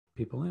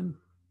people in.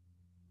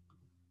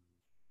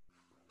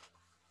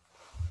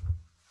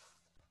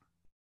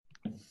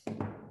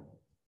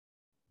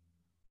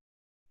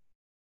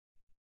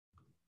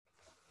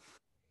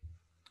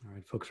 All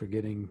right, folks are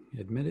getting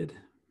admitted.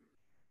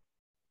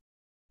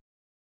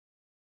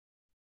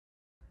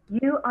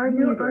 You are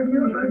muted.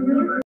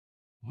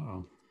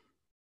 Uh-oh.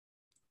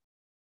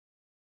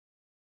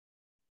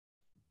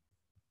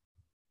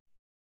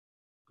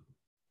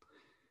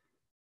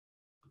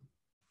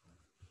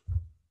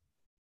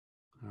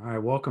 All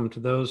right, welcome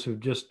to those who've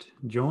just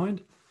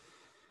joined.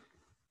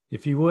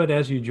 If you would,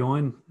 as you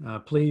join,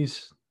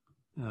 please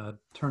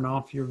turn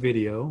off your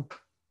video,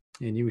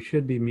 and you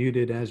should be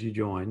muted as you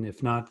join.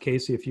 If not,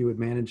 Casey, if you would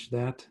manage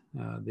that,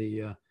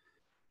 the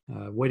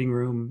waiting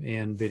room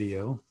and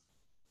video.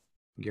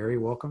 Gary,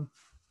 welcome.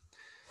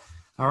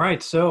 All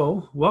right,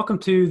 so welcome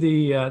to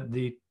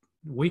the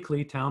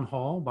weekly town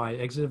hall by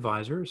Exit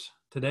Advisors.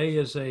 Today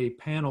is a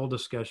panel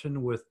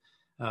discussion with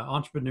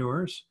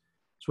entrepreneurs.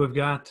 So we've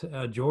got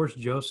George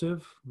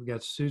Joseph, we've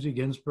got Suzy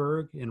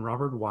Ginsburg and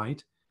Robert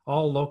White,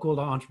 all local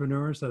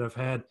entrepreneurs that have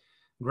had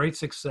great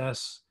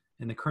success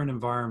in the current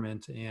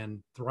environment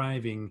and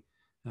thriving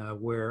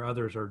where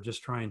others are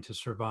just trying to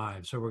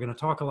survive. So we're going to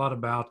talk a lot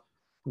about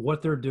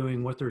what they're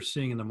doing, what they're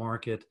seeing in the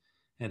market,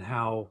 and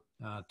how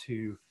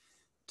to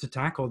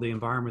tackle the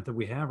environment that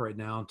we have right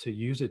now, to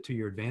use it to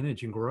your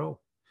advantage and grow.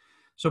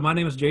 So my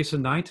name is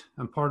Jason Knight.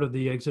 I'm part of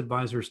the Exit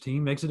Advisors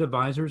team. Exit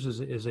Advisors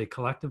is a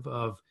collective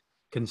of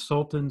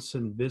consultants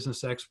and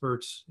business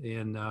experts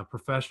and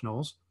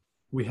professionals.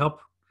 We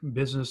help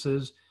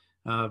businesses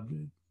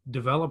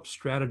develop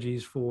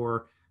strategies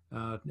for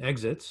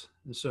exits.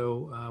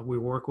 So we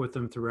work with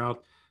them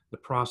throughout the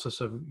process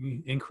of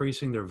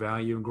increasing their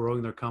value and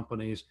growing their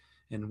companies.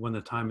 And when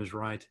the time is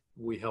right,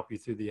 we help you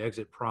through the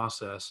exit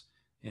process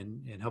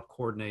and help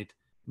coordinate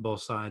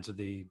both sides of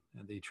the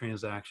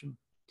transaction.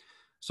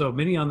 So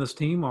many on this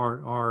team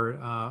are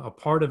a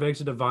part of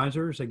Exit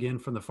Advisors, again,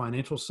 from the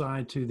financial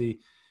side to the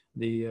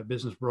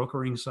business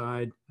brokering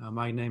side.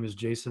 My name is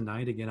Jason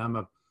Knight. Again, I'm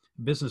a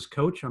business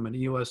coach. I'm an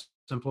EOS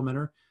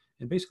implementer,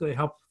 and basically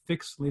help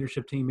fix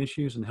leadership team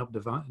issues and help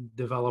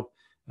develop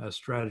a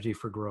strategy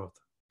for growth.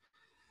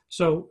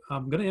 So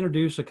I'm going to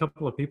introduce a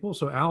couple of people.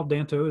 So Al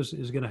Danto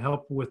is going to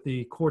help with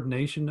the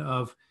coordination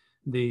of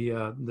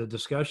the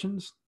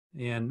discussions,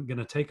 and going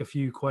to take a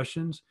few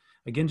questions.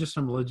 Again, just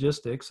some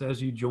logistics.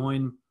 As you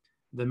join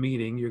the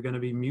meeting, you're going to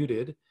be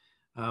muted.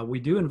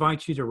 We do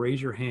invite you to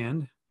raise your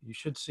hand. You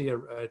should see a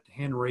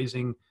hand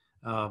raising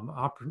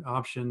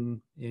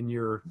option in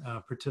your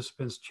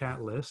participants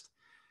chat list.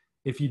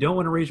 If you don't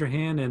want to raise your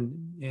hand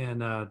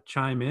and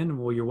chime in,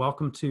 well, you're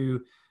welcome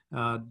to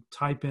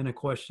type in a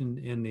question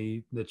in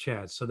the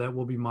chat. So that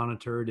will be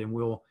monitored, and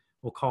we'll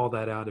call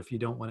that out. If you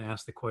don't want to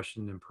ask the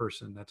question in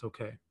person, that's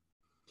okay.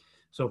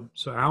 So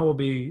Al will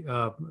be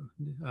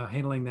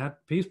handling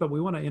that piece, but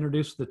we want to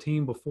introduce the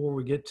team before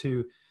we get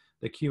to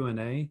the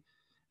Q&A.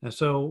 And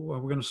so we're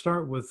going to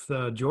start with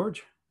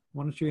George.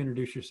 Why don't you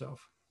introduce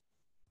yourself?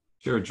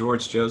 Sure,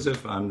 George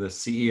Joseph. I'm the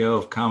CEO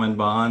of Common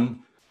Bond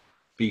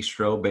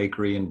Bistro,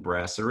 Bakery, and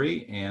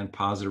Brassiere, and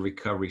Positive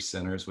Recovery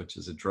Centers, which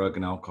is a drug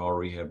and alcohol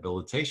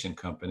rehabilitation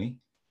company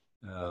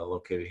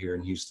located here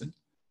in Houston.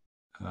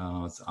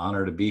 It's an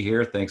honor to be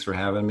here. Thanks for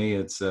having me.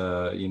 It's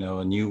a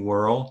new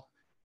world,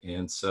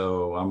 and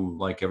so I'm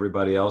like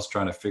everybody else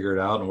trying to figure it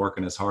out and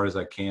working as hard as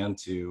I can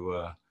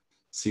to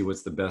see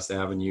what's the best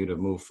avenue to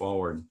move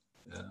forward.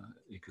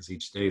 Because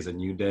each day is a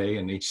new day,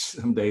 and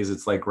some days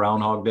it's like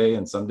Groundhog Day,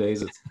 and some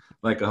days it's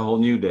like a whole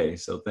new day.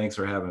 So thanks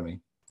for having me.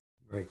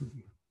 Great.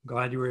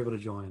 Glad you were able to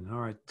join. All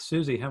right,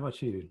 Suzy, how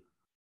about you?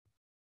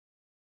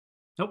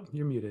 Nope,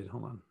 you're muted.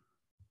 Hold on.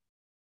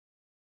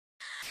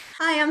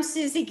 Hi, I'm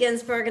Suzy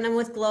Ginsburg, and I'm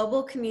with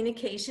Global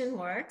Communication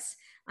Works.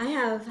 I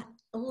have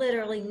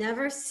literally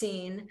never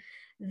seen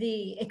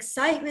the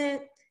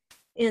excitement,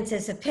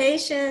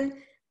 anticipation,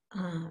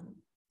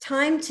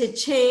 time to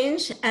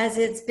change as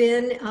it's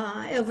been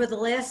over the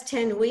last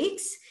 10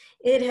 weeks.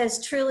 It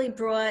has truly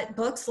brought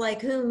books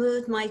like Who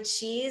Moved My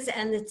Cheese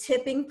and The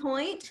Tipping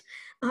Point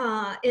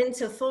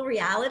into full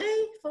reality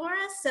for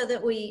us, so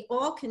that we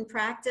all can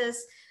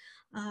practice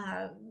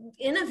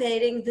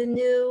innovating the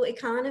new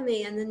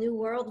economy and the new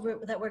world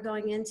that we're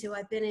going into.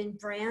 I've been in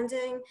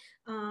branding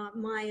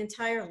my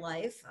entire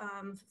life,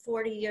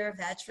 40-year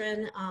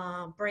veteran,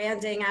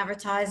 branding,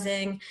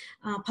 advertising,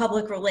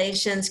 public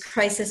relations,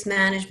 crisis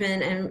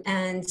management,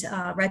 and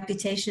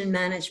reputation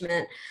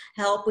management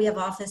help. We have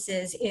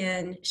offices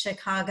in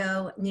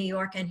Chicago, New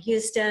York, and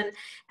Houston,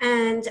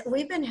 and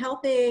we've been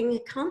helping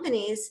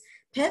companies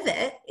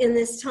pivot in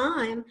this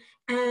time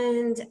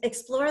and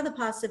explore the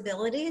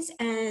possibilities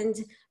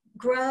and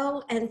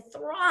grow and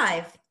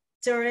thrive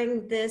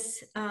during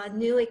this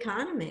new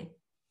economy.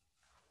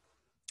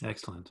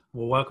 Excellent.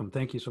 Well, welcome.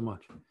 Thank you so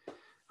much.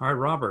 All right,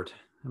 Robert,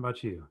 how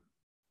about you?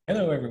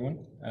 Hello,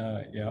 everyone.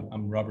 Yeah,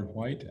 I'm Robert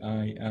White.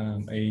 I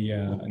am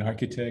an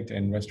architect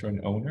and restaurant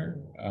owner.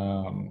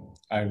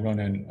 I run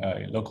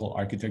a local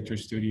architecture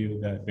studio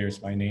that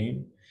bears my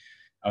name.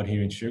 out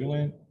here in Sugar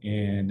Land.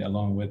 And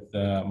along with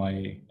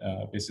my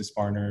business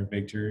partner,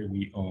 Victor,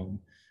 we own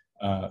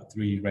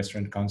 3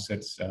 restaurant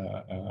concepts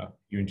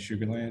here in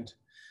Sugar Land.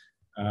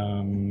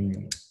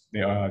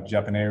 They are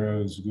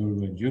Japaneiros,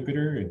 Guru, and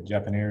Jupiter. And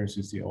Japaneiros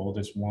is the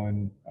oldest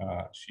one.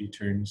 She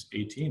turns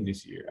 18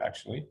 this year,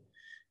 actually.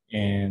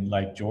 And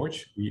like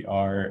George,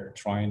 we're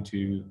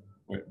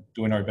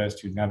doing our best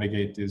to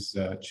navigate these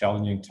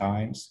challenging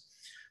times,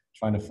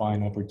 trying to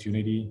find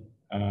opportunity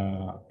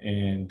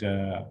and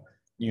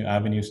new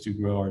avenues to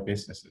grow our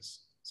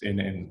businesses.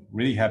 And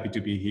really happy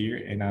to be here.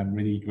 And I'm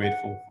really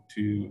grateful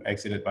to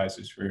Exit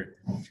Advisors for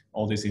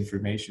all this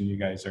information you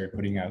guys are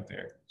putting out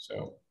there.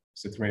 So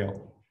it's a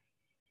thrill.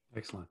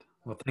 Excellent.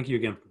 Well, thank you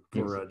again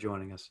for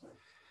joining us.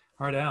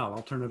 All right, Al,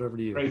 I'll turn it over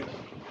to you. Great.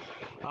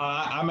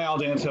 I'm Al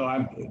Danto.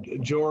 I'm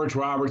George,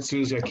 Robert,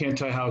 Suzy. I can't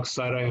tell you how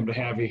excited I am to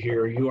have you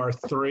here. You are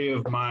 3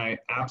 of my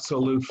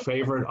absolute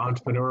favorite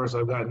entrepreneurs.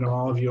 I've gotten to know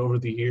all of you over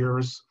the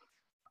years.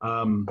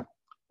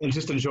 It's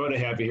just a joy to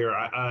have you here.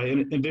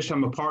 In addition,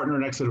 I'm a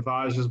partner at Exit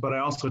Advisors, but I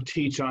also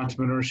teach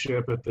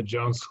entrepreneurship at the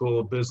Jones School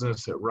of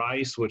Business at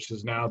Rice, which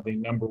is now the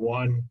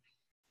 #1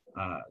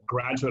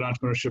 graduate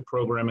entrepreneurship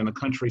program in the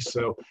country.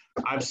 So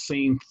I've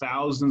seen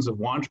thousands of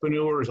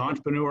entrepreneurs,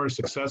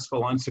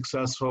 successful,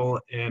 unsuccessful,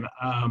 and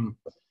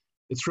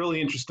it's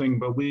really interesting.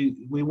 But we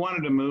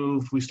wanted to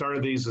move. We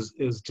started these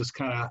as just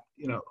kind of,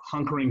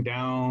 hunkering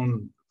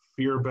down,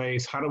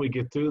 fear-based. How do we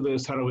get through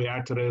this? How do we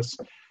act to this?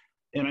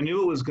 And I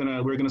knew we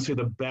were gonna see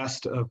the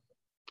best of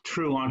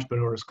true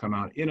entrepreneurs come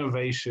out: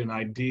 innovation,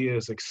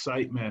 ideas,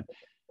 excitement,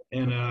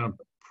 and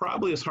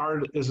probably as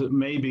hard as it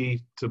may be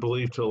to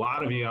believe to a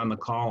lot of you on the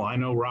call, I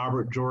know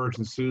Robert, George,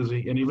 and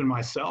Suzy, and even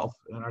myself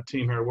and our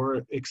team here,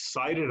 we're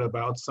excited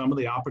about some of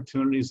the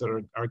opportunities that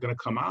are going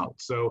to come out.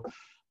 So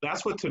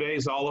that's what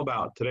today's all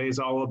about. Today's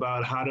all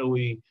about how do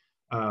we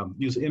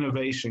use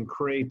innovation,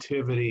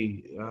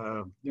 creativity,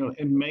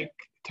 and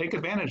take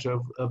advantage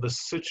of the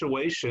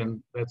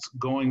situation that's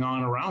going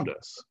on around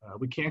us.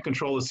 We can't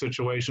control the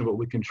situation, but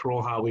we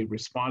control how we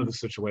respond to the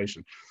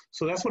situation.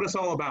 So that's what it's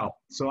all about.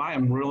 So I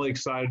am really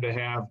excited to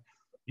have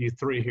you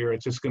 3 here.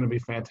 It's just going to be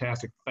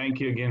fantastic. Thank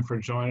you again for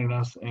joining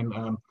us. And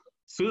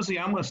Suzy,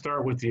 I'm going to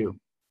start with you.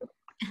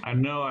 I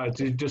know I've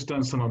just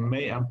done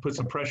I've put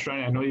some pressure on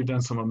you. I know you've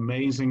done some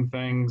amazing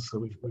things.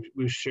 So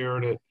we've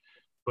shared it,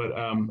 but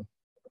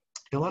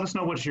let us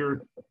know what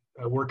you're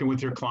working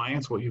with your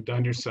clients, what you've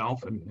done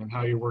yourself, and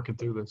how you're working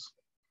through this.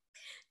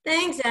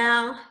 Thanks,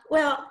 Al.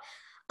 Well,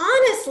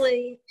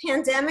 honestly,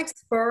 pandemic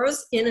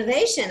spurs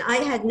innovation. I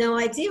had no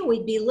idea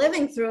we'd be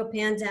living through a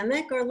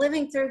pandemic or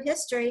living through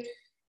history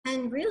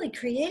and really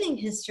creating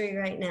history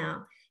right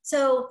now.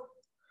 So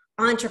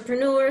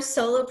entrepreneurs,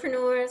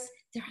 solopreneurs,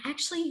 they're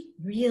actually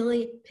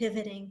really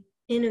pivoting,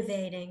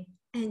 innovating,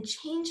 and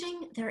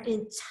changing their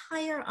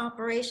entire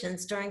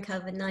operations during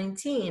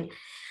COVID-19.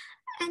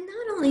 And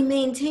not only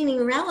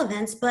maintaining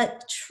relevance,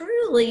 but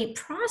truly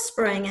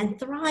prospering and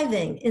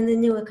thriving in the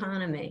new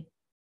economy.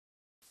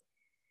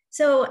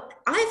 So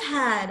I've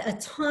had a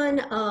ton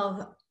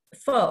of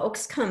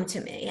folks come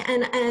to me,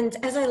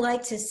 and as I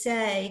like to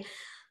say,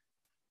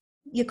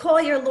 you call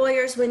your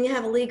lawyers when you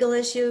have a legal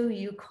issue,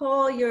 you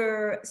call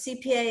your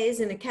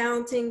CPAs and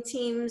accounting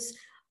teams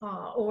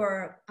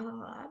or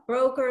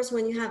brokers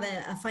when you have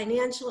a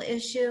financial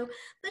issue.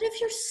 But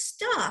if you're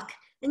stuck,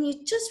 and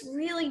you just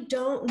really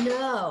don't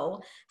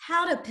know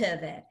how to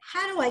pivot,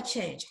 how do I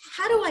change?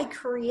 How do I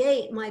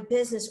create my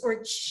business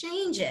or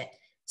change it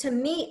to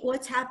meet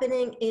what's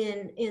happening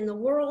in the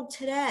world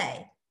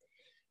today?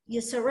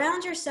 You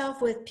surround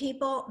yourself with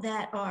people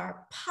that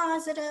are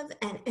positive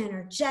and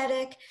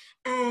energetic,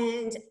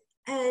 and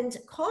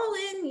call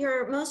in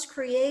your most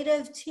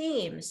creative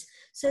teams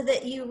so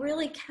that you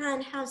really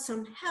can have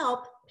some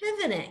help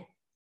pivoting.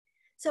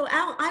 So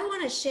Al, I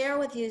want to share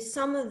with you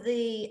some of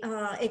the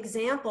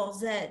examples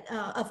that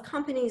of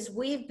companies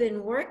we've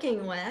been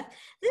working with.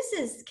 This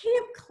is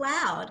Camp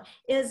Cloud,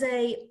 is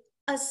a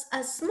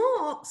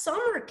small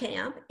summer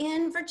camp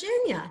in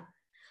Virginia.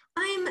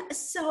 I'm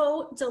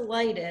so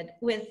delighted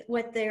with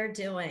what they're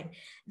doing.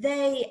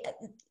 They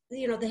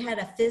had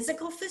a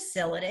physical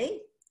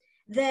facility.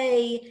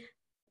 They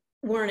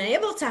weren't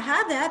able to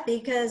have that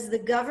because the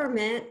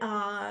government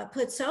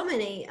put so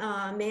many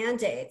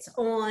mandates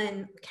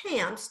on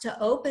camps to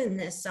open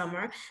this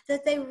summer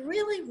that they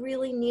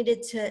really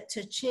needed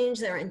to change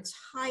their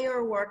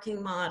entire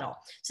working model.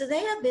 So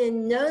they have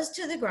been nose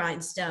to the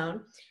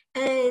grindstone,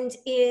 and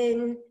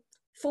in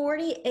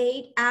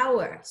 48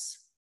 hours,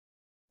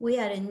 we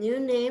had a new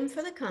name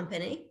for the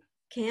company,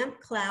 Camp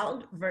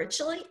Cloud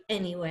Virtually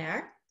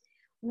Anywhere.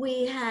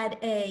 We had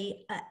an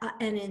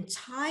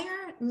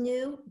entire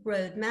new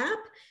roadmap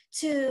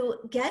to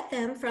get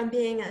them from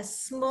being a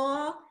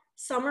small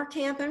summer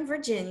camp in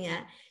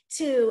Virginia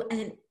to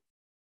an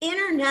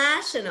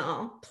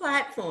international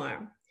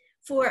platform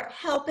for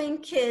helping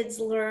kids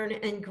learn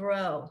and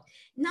grow.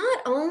 Not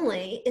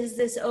only is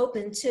this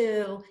open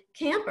to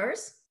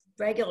campers,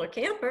 regular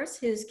campers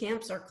whose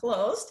camps are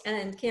closed,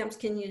 and camps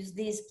can use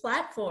these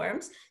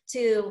platforms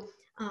to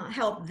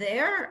help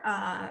their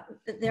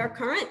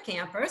current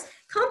campers,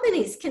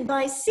 companies can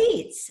buy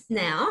seats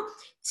now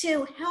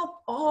to help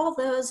all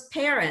those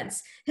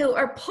parents who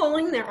are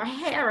pulling their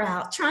hair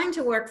out, trying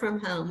to work from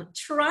home,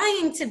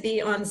 trying to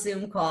be on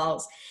Zoom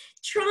calls,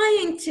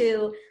 trying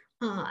to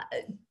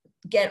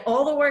get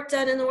all the work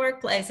done in the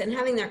workplace and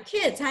having their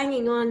kids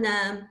hanging on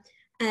them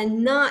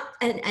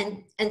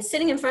and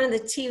sitting in front of the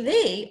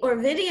TV or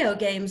video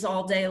games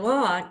all day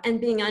long and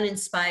being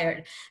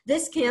uninspired.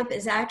 This camp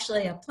is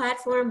actually a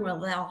platform where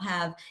they'll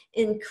have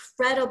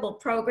incredible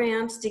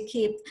programs to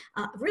keep,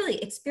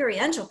 really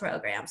experiential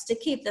programs to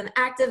keep them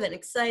active and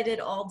excited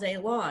all day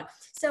long.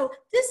 So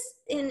this,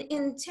 in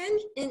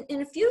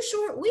a few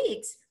short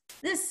weeks,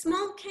 this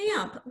small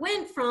camp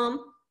went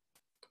from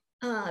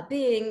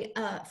being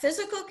a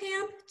physical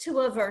camp to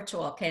a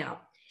virtual camp.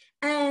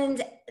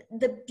 And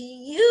the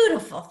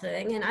beautiful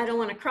thing, and I don't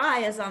want to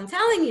cry as I'm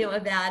telling you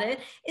about it,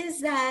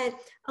 is that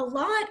a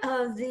lot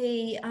of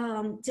the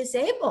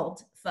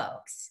disabled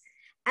folks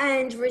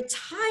and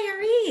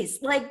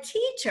retirees, like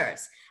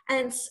teachers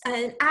and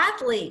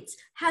athletes,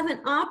 have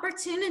an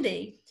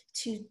opportunity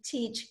to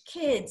teach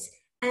kids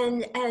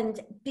and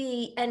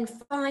be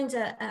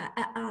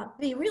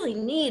really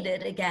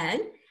needed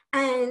again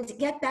and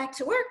get back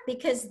to work,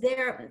 because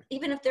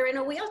even if they're in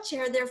a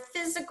wheelchair, their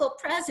physical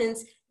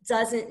presence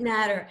doesn't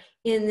matter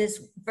in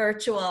this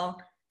virtual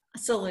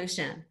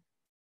solution.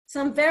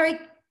 So I'm very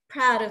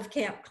proud of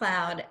Camp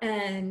Cloud,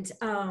 and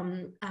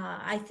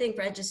I think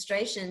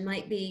registration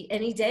might be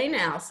any day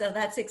now, so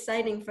that's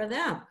exciting for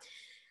them.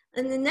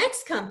 And the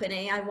next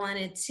company I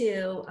wanted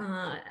to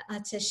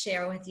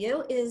share with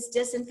you is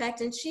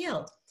Disinfect and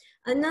Shield,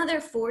 another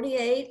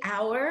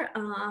 48-hour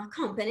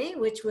company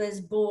which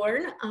was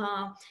born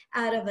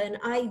out of an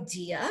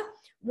idea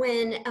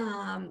when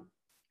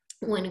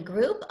a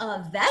group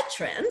of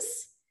veterans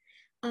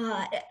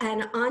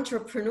and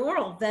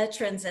entrepreneurial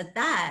veterans at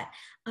that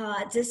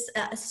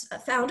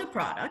found a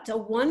product, a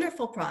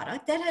wonderful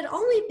product that had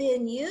only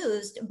been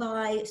used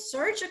by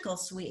surgical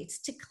suites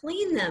to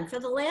clean them for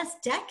the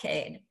last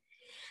decade.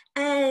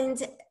 And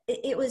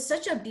it was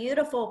such a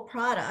beautiful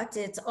product.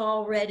 It's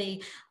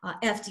already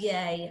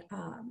FDA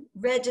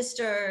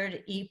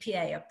registered,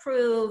 EPA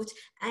approved,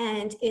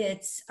 and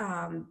it's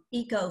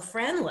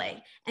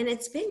eco-friendly. And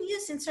it's been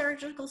used in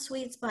surgical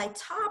suites by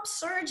top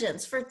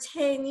surgeons for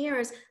 10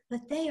 years,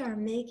 but they are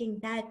making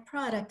that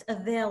product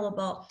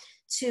available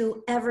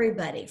to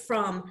everybody,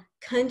 from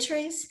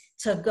countries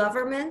to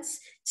governments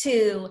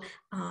to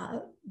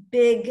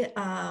big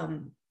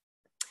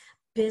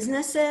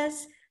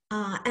businesses.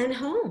 And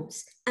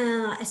homes.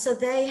 So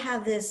they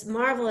have this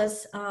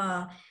marvelous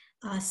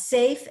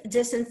safe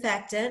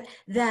disinfectant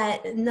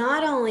that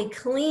not only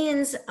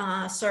cleans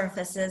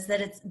surfaces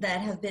that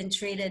have been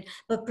treated,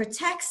 but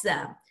protects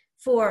them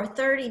for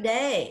 30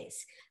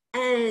 days.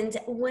 And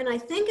when I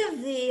think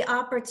of the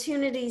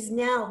opportunities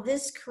now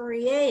this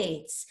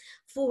creates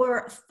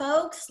for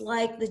folks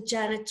like the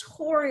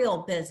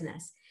janitorial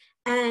business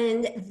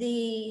and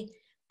the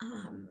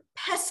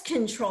pest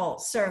control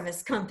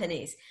service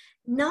companies,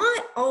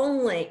 not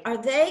only are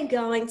they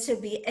going to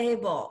be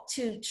able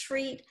to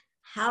treat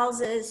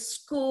houses,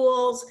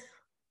 schools,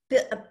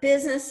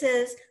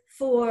 businesses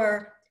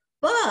for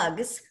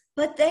bugs,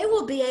 but they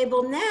will be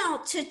able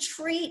now to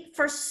treat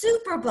for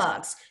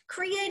superbugs,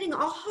 creating a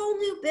whole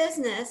new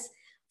business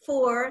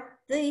for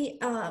the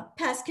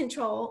pest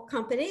control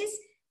companies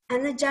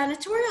and the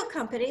janitorial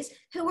companies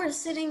who are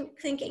sitting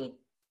thinking,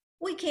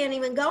 we can't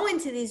even go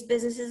into these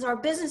businesses. Our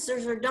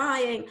businesses are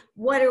dying.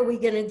 What are we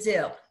going to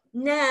do?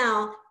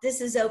 Now,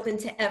 this is open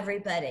to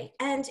everybody.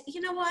 And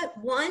you know what?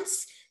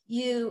 Once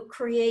you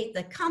create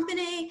the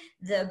company,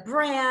 the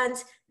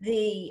brand,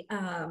 the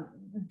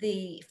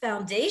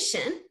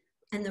foundation,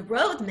 and the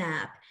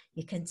roadmap,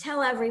 you can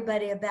tell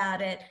everybody about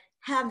it.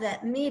 Have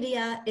that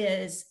media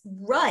is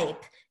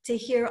ripe to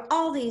hear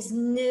all these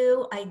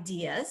new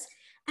ideas,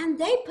 and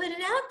they put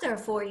it out there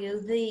for you.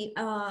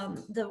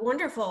 The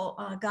wonderful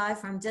guy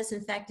from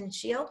Disinfect and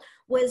Shield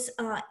was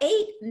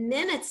 8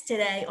 minutes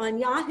today on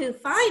Yahoo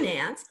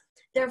Finance.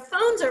 Their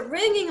phones are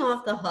ringing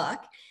off the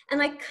hook,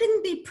 and I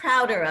couldn't be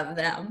prouder of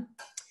them.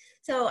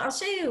 So I'll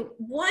show you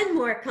one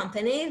more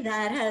company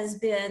that has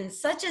been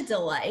such a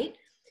delight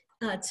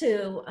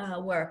to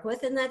work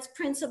with, and that's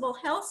Principal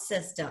Health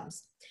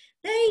Systems.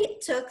 They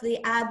took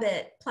the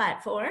Abbott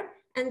platform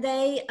and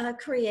they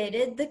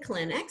created the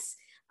clinics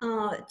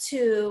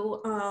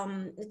to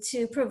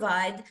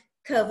provide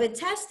COVID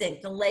testing,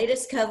 the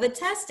latest COVID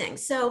testing.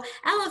 So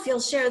Al, if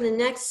you'll share the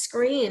next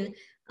screen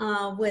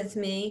with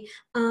me.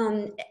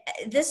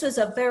 This was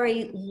a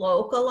very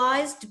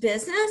localized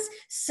business,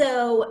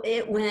 so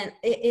it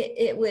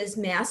was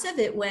massive.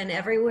 It went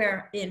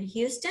everywhere in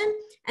Houston,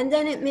 and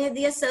then it made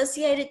the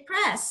Associated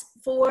Press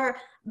for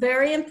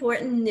very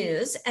important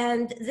news.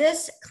 And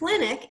this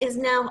clinic is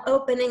now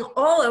opening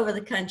all over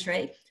the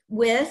country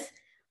with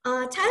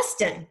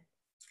testing.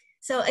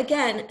 So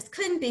again,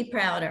 couldn't be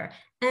prouder.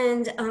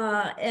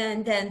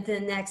 And then the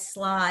next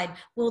slide,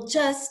 we'll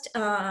just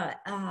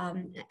finalize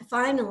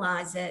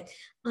it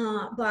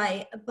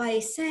by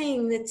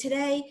saying that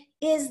today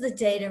is the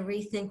day to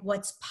rethink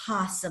what's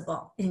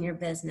possible in your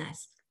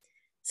business.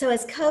 So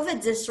as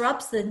COVID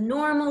disrupts the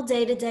normal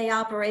day-to-day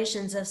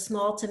operations of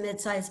small to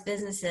mid-sized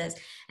businesses,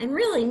 and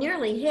really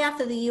nearly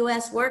half of the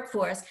US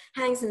workforce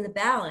hangs in the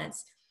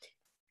balance,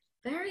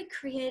 very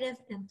creative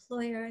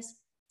employers,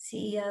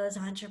 CEOs,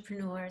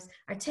 entrepreneurs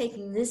are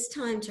taking this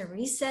time to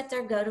reset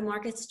their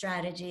go-to-market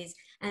strategies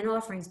and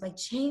offerings by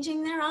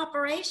changing their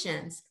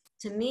operations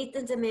to meet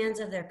the demands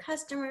of their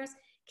customers,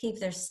 keep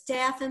their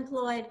staff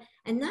employed,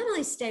 and not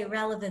only stay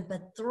relevant,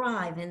 but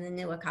thrive in the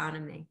new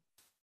economy.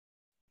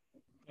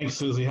 Thanks,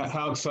 Suzy.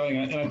 How exciting.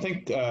 And I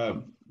think,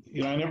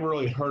 you know, I never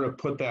really heard it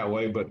put that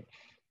way, but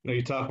you know,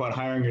 you talk about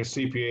hiring your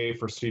CPA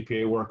for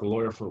CPA work, a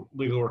lawyer for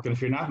legal work. And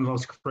if you're not the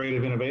most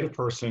creative, innovative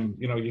person,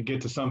 you know, you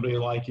get to somebody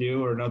like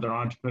you or another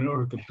entrepreneur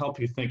who can help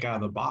you think out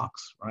of the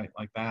box, right?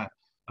 Like that.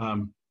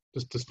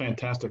 Just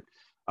fantastic.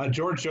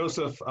 George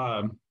Joseph,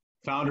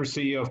 founder,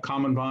 CEO of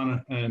Common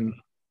Bond. And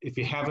if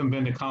you haven't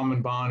been to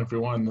Common Bond, if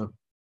you're one of the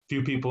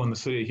few people in the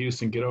city of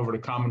Houston, get over to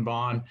Common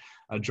Bond.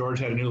 George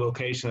had a new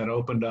location that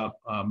opened up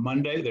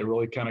Monday. They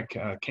really kind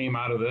of came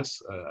out of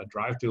this, a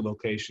drive-through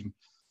location.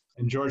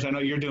 And George, I know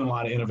you're doing a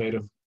lot of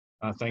innovative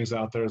things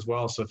out there as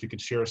well. So if you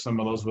could share some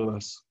of those with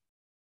us.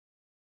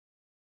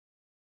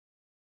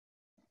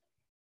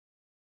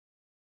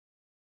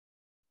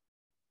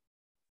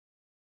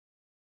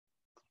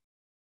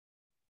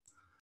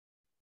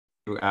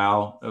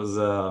 Al, it was,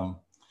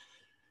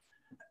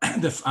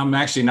 I'm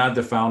actually not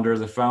the founder.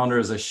 The founder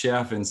is a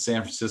chef in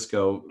San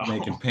Francisco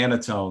making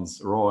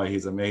Panettones. Roy,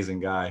 he's an amazing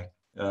guy.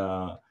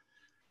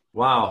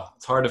 Wow,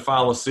 it's hard to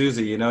follow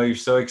Suzy. You know, you're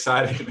so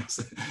excited.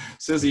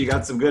 Suzy, you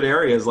got some good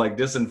areas like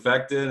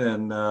disinfectant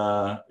and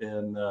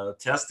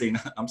testing.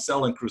 I'm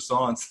selling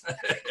croissants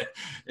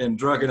and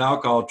drug and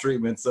alcohol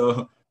treatment.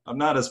 So I'm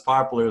not as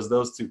popular as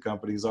those two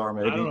companies are,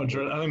 maybe. I don't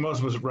know. I think most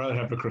of us would rather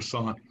have a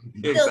croissant.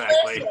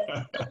 Exactly.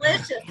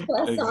 Delicious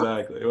croissant.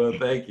 Exactly. Well,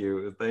 thank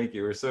you. Thank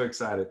you. We're so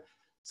excited.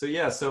 So,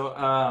 yeah.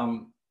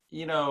 So,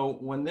 you know,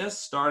 when this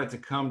started to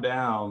come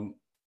down,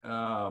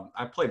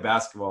 I play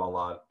basketball a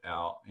lot,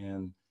 Al,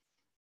 and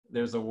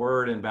there's a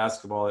word in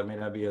basketball that may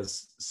not be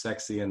as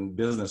sexy in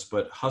business,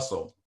 but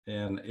hustle.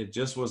 And it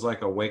just was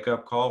like a wake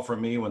up call for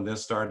me when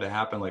this started to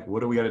happen. Like, what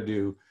do we got to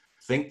do?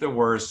 Think the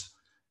worst,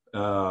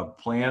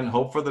 plan,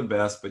 hope for the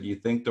best, but you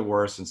think the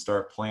worst and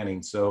start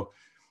planning. So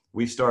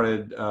we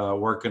started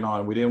working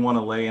on, we didn't want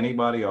to lay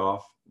anybody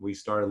off. We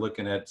started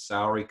looking at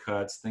salary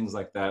cuts, things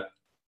like that.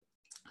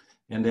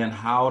 And then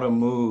how to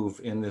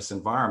move in this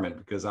environment,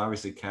 because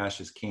obviously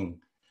cash is king.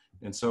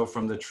 And so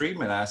from the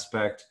treatment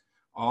aspect,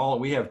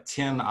 we have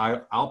 10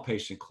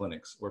 outpatient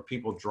clinics where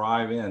people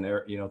drive in,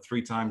 you know,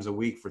 3 times a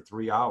week for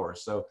 3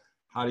 hours. So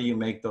how do you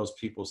make those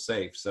people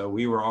safe? So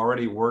we were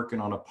already working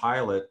on a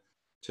pilot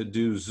to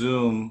do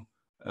Zoom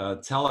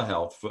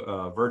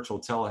telehealth, virtual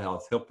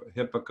telehealth,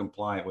 HIPAA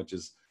compliant, which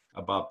is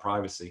about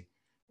privacy.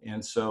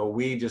 And so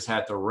we just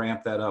had to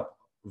ramp that up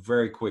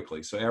very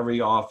quickly. So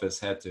every office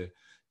had to,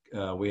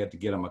 we had to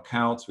get them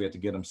accounts, we had to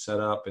get them set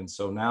up. And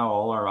so now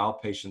all our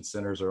outpatient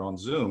centers are on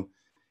Zoom.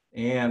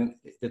 And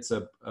it's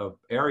a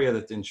area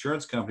that the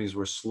insurance companies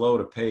were slow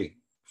to pay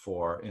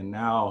for. And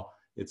now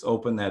it's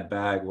opened that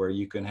bag where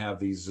you can have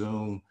these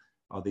Zoom,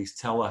 these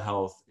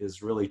telehealth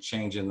is really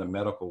changing the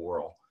medical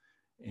world.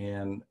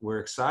 And we're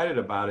excited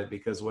about it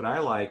because what I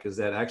like is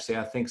that actually,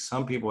 I think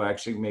some people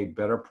actually made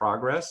better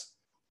progress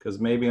because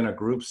maybe in a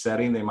group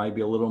setting, they might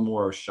be a little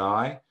more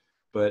shy,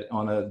 but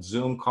on a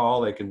Zoom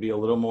call, they can be a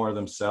little more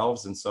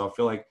themselves. And so I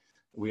feel like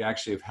we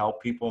actually have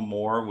helped people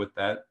more with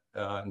that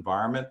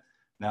environment.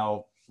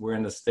 Now we're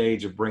in the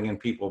stage of bringing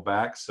people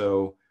back.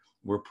 So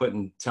we're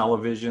putting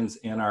televisions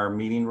in our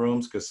meeting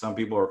rooms because some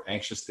people are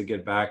anxious to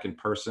get back in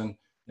person.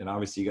 And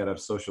obviously you got to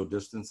have social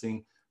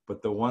distancing.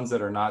 But the ones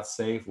that are not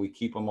safe, we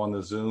keep them on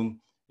the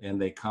Zoom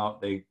and they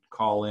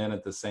call in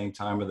at the same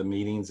time of the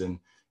meetings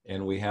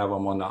and we have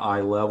them on the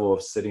eye level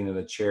of sitting in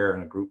a chair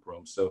in a group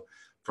room. So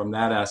from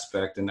that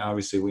aspect, and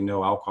obviously we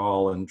know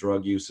alcohol and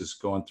drug use is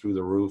going through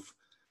the roof,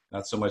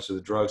 not so much of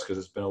the drugs because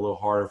it's been a little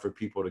harder for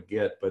people to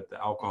get, but the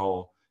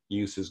alcohol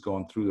use is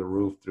going through the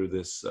roof through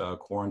this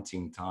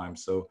quarantine time.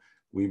 So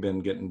we've been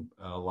getting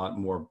a lot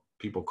more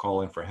people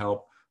calling for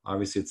help.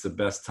 Obviously it's the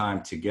best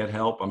time to get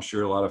help. I'm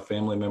sure a lot of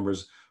family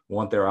members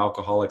want their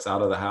alcoholics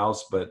out of the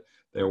house, but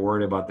they're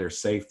worried about their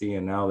safety.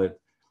 And now that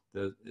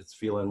it's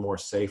feeling more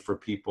safe for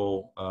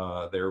people,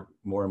 they're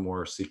more and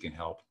more seeking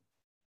help.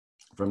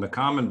 From the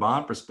Common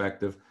Bond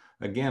perspective,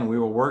 again, we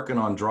were working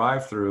on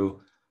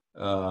drive-through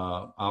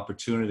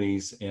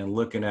opportunities and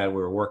looking at, we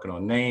were working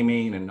on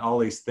naming and all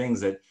these things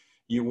that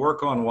you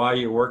work on while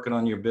you're working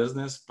on your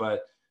business.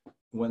 But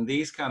when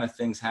these kind of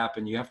things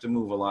happen, you have to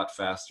move a lot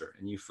faster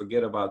and you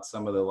forget about a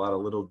lot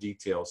of little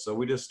details. So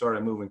we just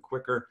started moving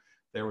quicker.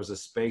 There was a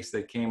space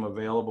that came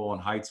available on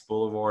Heights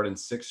Boulevard and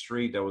 6th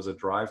Street that was a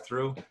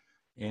drive-through.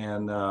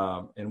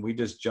 And we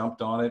just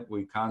jumped on it.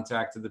 We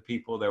contacted the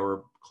people that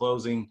were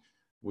closing.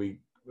 We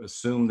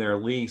assumed their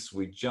lease,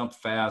 we jumped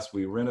fast,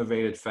 we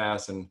renovated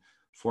fast, and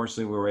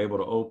fortunately we were able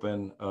to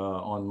open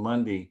on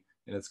Monday,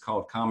 and it's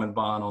called Common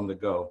Bond on the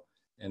Go.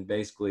 And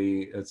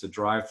basically it's a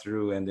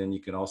drive-through, and then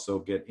you can also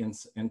get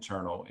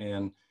internal.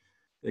 And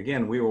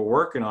again, we were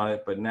working on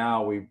it, but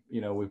now we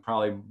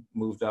probably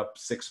moved up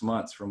 6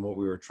 months from what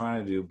we were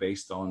trying to do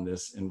based on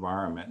this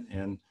environment.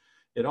 And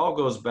it all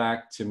goes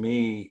back to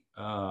me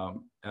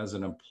as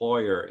an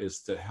employer, is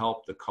to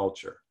help the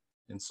culture.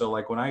 And so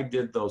like when I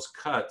did those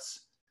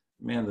cuts,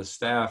 man, the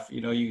staff,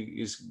 you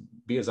just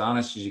be as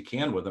honest as you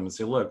can with them and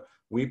say, look,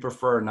 we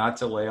prefer not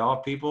to lay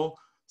off people.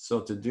 So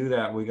to do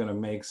that, we're going to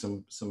make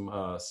some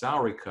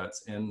salary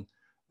cuts. And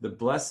the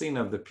blessing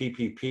of the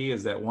PPP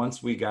is that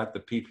once we got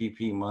the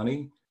PPP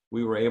money,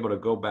 we were able to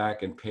go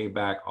back and pay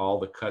back all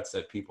the cuts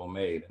that people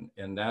made.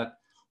 And that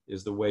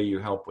is the way you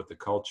help with the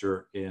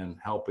culture in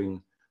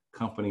helping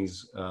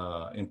companies,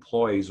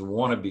 employees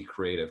want to be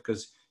creative.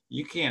 Because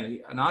you can't,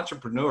 an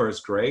entrepreneur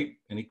is great,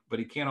 but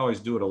he can't always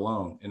do it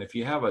alone. And if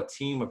you have a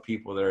team of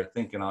people that are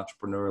thinking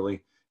entrepreneurially,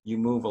 you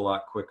move a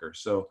lot quicker.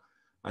 So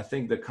I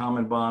think the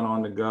Common Bond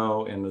on the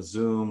Go and the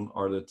Zoom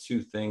are the two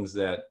things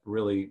that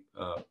really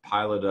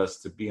pilot us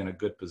to be in a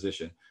good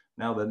position.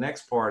 Now, the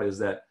next part is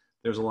that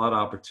there's a lot of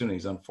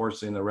opportunities.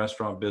 Unfortunately, in the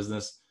restaurant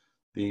business,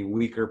 the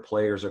weaker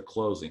players are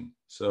closing.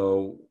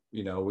 So,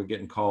 we're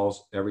getting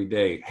calls every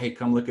day. Hey,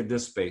 come look at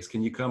this space.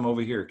 Can you come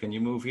over here? Can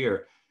you move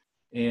here?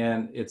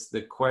 And it's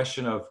the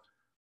question of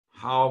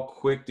how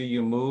quick do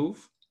you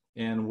move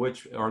and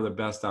which are the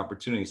best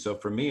opportunities. So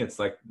for me, it's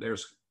like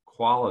there's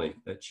quality,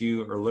 that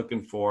you are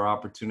looking for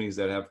opportunities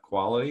that have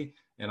quality.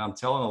 And I'm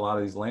telling a lot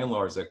of these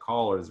landlords that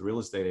call, or these real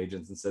estate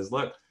agents, and says,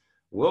 look,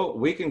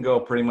 we can go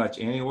pretty much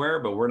anywhere,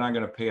 but we're not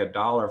going to pay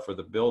 $1 for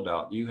the build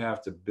out. You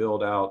have to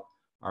build out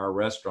our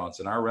restaurants,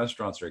 and our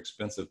restaurants are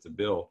expensive to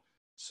build.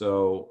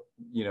 So,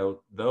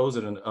 those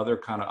are the other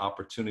kind of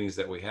opportunities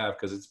that we have,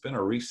 because it's been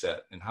a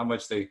reset, and how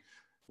much they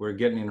were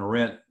getting in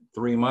rent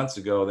 3 months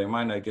ago, they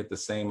might not get the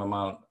same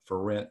amount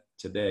for rent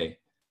today.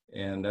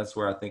 And that's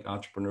where I think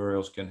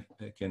entrepreneurials can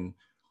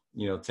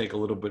take a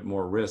little bit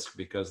more risk,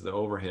 because the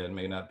overhead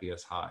may not be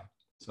as high.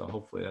 So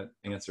hopefully that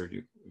answered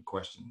your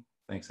question.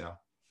 Thanks, Al.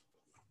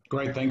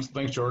 Great, thanks,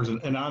 George.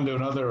 And on to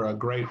another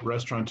great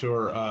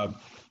restaurateur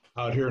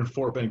out here in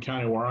Fort Bend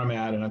County, where I'm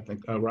at. And I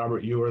think,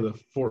 Robert, you were the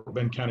Fort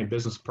Bend County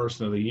Business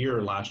Person of the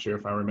Year last year,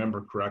 if I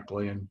remember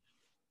correctly. And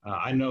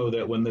I know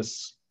that when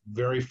this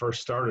very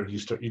first started,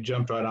 you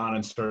jumped right on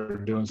and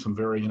started doing some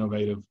very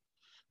innovative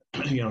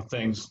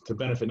things to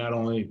benefit not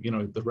only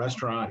the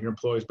restaurant, your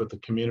employees, but the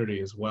community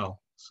as well.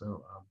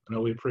 So I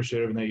know we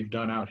appreciate everything that you've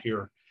done out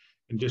here,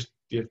 and just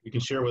if you can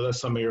share with us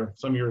some of your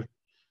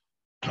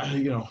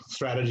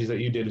strategies that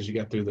you did as you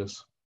got through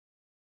this.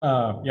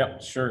 Yeah,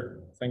 sure.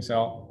 Thanks,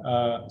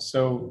 Al.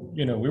 So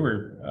we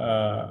were,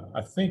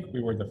 I think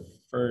we were the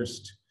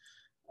first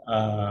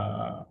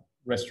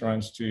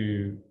restaurants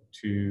to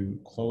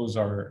close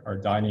our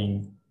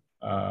dining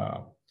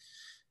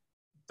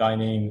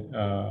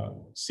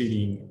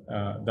seating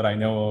that I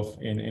know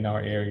of in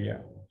our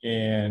area.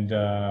 And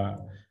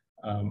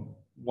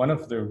one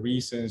of the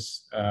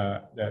reasons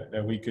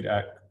that we could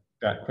act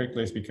that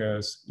quickly is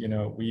because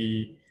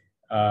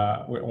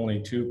we're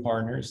only two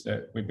partners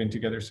that we've been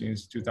together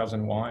since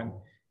 2001,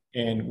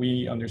 and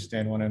we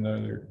understand one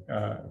another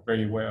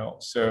very well.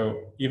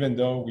 So even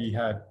though we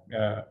had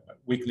a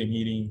weekly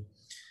meeting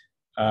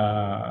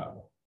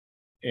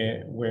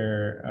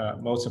where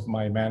most of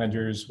my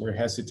managers were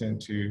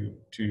hesitant to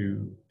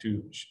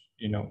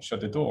shut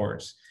the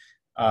doors,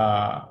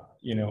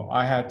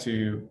 I had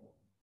to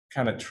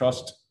kind of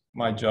trust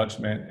my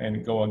judgment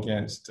and go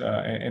against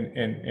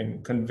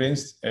and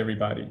convince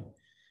everybody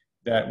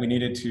that we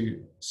needed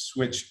to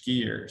switch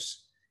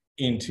gears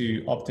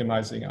into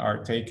optimizing our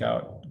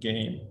takeout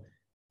game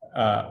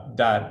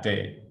that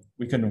day.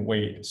 We couldn't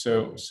wait.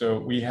 So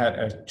we had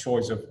a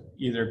choice of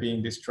either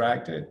being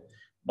distracted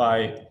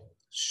by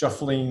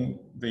shuffling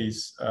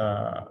these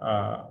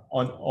on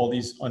all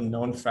these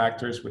unknown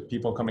factors with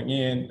people coming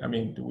in. I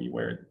mean, do we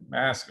wear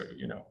masks,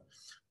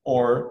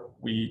 or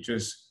we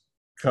just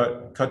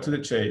cut to the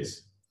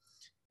chase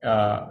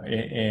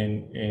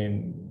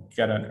and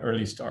get an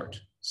early start.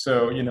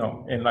 So,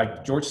 and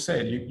like George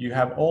said, you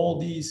have all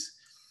these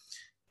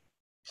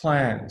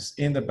plans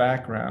in the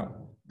background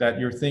that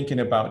you're thinking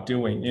about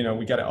doing.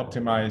 We got to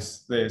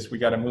optimize this. We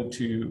got to move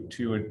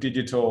to a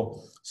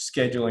digital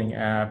scheduling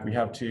app. We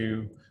have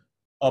to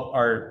up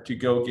our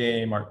to-go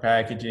game, our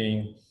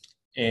packaging,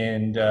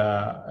 and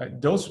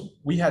those,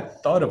 we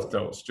had thought of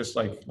those, just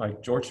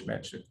like George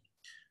mentioned.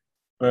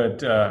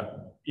 But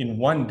in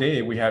one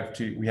day, we had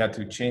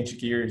to change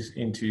gears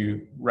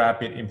into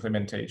rapid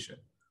implementation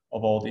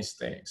of all these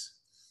things.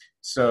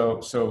 So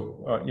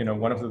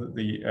one of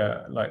the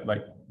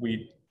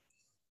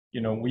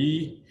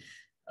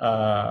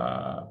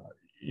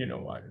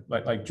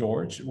like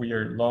George, we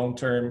are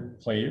long-term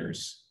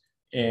players,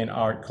 and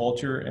our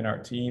culture and our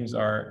teams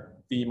are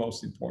the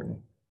most important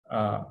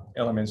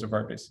elements of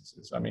our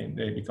businesses. I mean,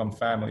 they become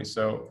family.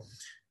 So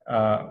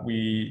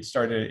we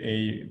started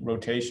a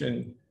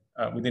rotation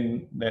we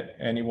didn't let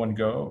anyone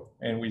go,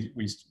 and we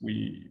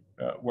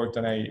worked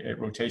on a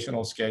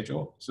rotational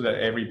schedule so that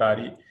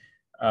everybody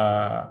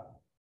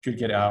could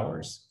get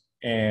hours,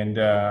 and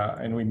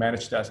we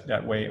managed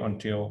that way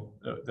until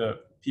the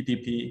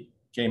PPP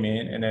came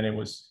in, and then it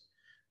was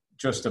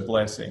just a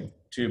blessing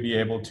to be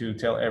able to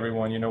tell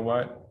everyone, you know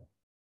what,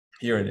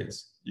 here it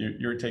is,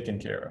 you're taken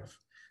care of.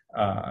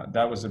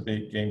 That was a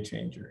big game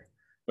changer.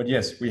 But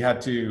yes, we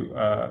had to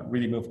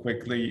really move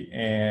quickly,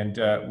 and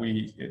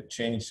we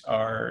changed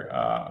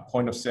our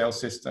point of sale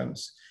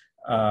systems.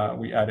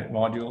 We added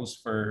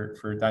modules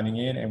for dining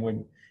in,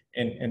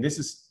 and this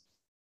is,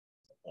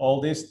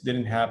 all this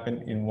didn't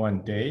happen in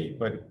one day,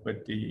 but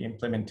the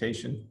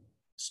implementation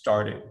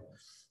started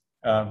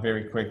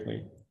very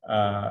quickly.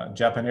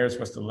 Japaneiros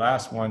was the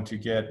last one to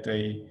get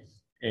the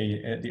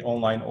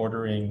online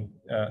ordering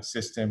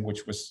system,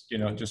 which was,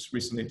 just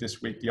recently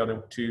this week. The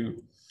other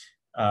two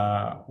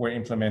were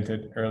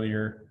implemented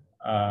earlier,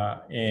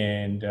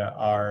 and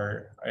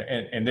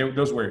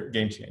those were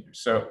game changers.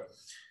 So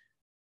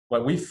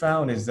what we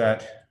found is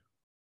that,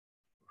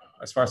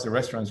 as far as the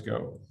restaurants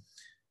go,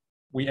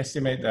 we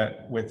estimate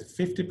that with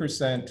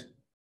 50%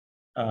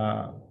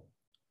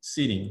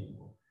 seating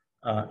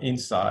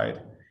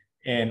inside,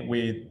 and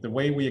with the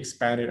way we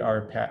expanded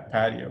our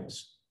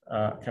patios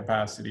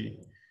capacity,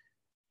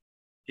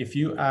 if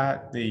you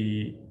add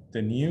the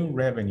new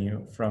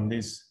revenue from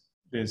this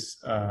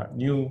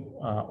new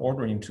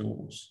ordering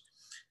tools,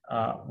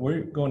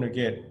 we're going to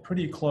get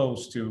pretty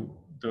close to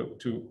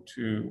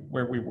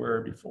where we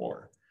were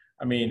before.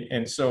 I mean,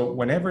 and so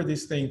whenever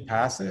this thing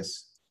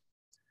passes,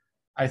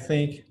 I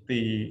think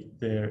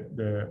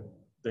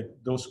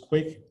those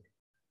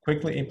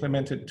quickly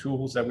implemented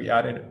tools that we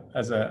added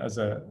as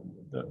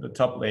the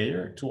top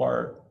layer to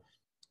our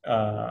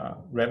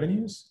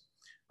revenues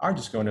are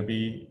just going to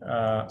be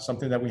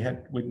something that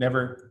it would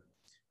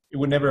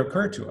never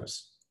occur to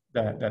us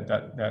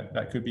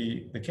that could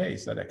be the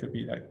case, that could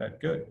be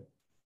that good.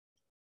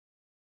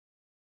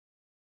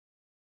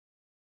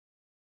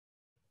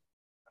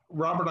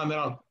 Robert, on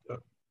that,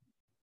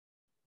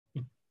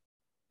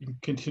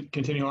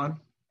 continue on.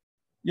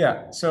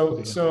 Yeah. So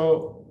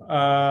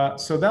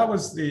that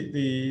was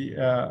the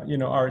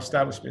our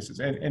established business,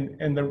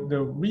 and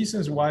the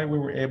reasons why we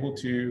were able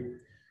to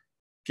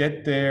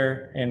get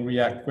there and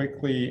react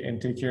quickly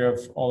and take care of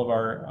all of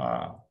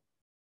our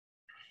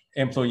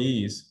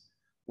employees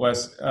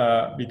was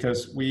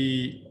because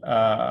we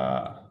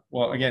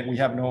again, we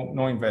have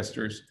no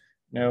investors,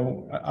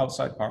 no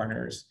outside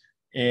partners,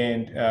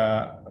 and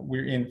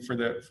we're in for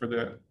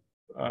the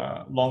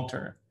long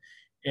term,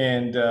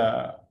 and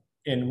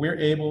we're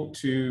able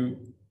to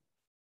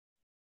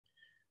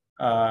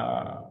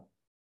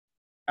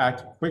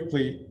act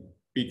quickly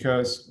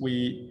because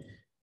we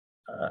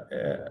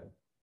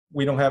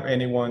don't have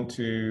anyone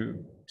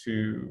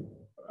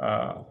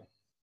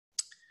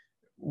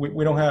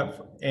we don't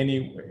have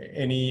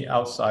any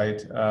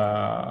outside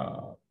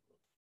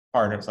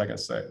partners, like I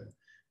said.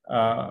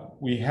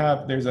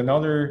 There's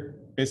another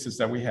business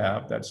that we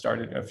have that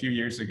started a few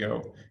years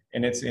ago,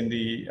 and it's in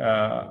the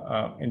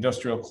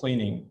industrial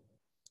cleaning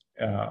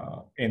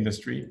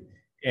industry.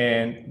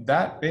 And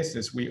that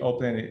business, we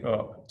opened it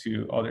up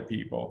to other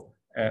people,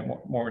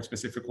 more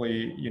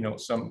specifically,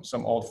 some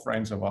old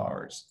friends of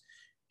ours.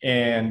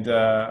 And,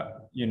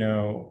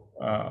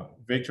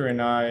 Victor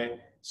and I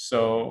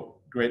saw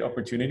great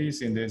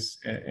opportunities in this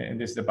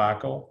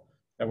debacle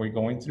that we're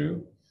going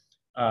through.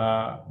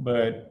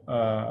 But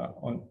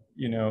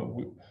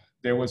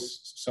there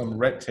was some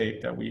red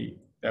tape that we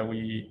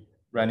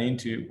ran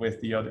into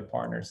with the other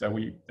partners that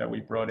we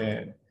brought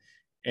in.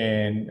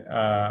 And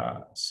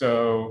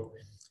so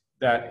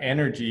that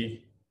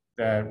energy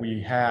that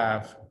we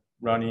have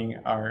running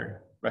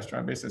our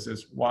restaurant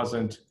businesses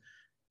wasn't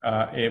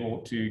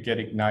able to get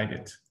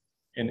ignited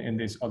in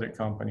this other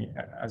company.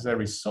 As a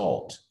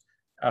result,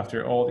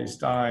 after all this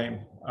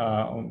time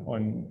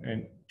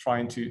on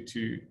trying to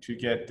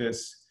get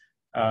this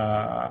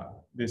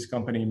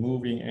company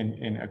moving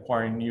and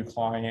acquiring new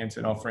clients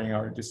and offering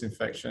our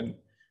disinfection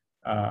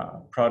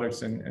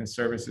products and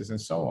services and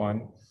so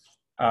on,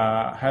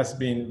 has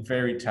been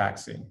very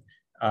taxing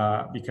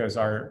because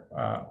our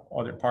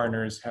other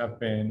partners have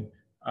been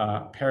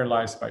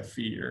paralyzed by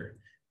fear.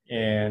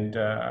 And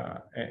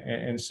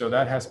so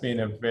that has been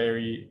a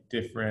very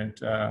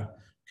different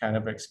kind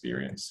of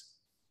experience.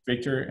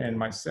 Victor and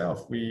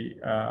myself, we've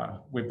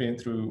been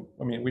through,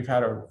 we've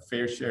had our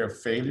fair share of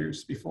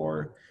failures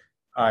before.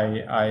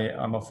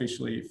 I'm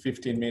officially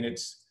 15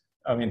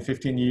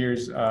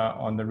 years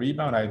on the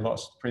rebound. I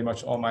lost pretty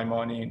much all my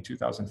money in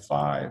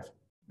 2005.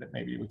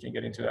 Maybe we can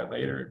get into that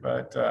later,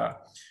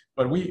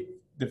 but we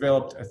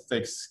developed a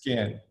thick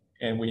skin,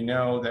 and we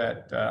know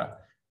that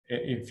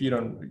if you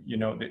don't,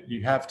 that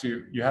you have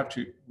to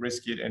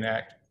risk it and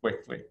act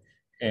quickly,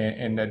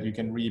 and that you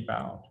can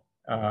rebound.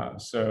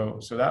 So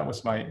that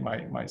was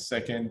my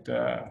second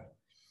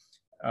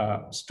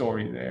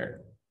story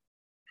there.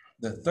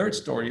 The third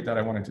story that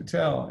I wanted to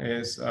tell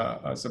is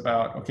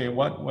about, okay,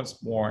 what was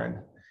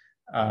born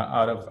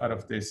out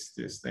of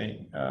this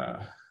thing,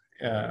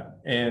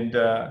 And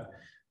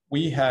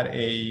we had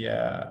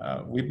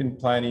we've been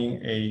planning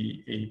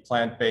a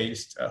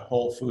plant-based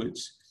whole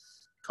foods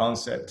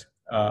concept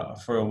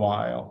for a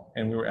while,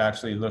 and we were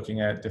actually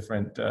looking at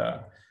different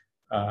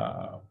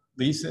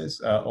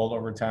leases all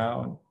over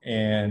town,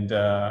 and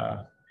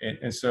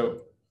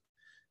so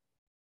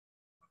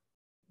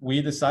we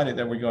decided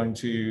that we're going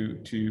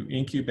to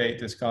incubate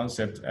this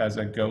concept as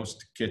a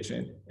ghost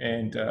kitchen,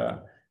 and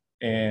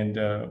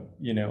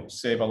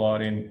save a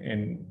lot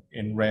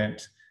in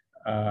rent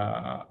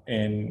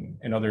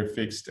and other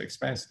fixed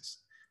expenses.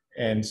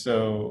 And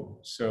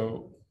so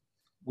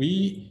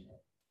we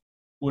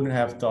wouldn't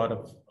have thought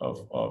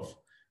of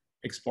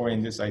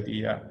exploring this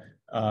idea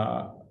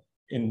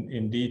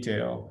in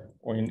detail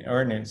or in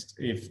earnest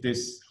if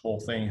this whole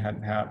thing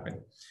hadn't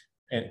happened.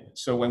 And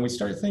so when we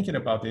started thinking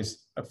about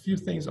this, a few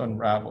things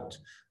unraveled.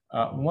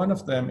 One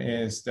of them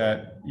is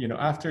that,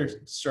 after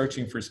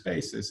searching for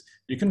spaces,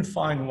 you couldn't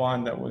find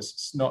one that was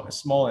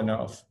small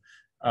enough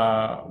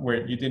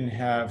where you didn't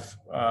have,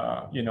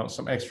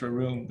 some extra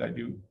room that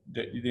you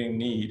didn't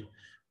need.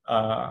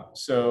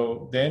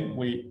 So then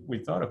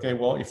we thought, okay,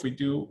 well, if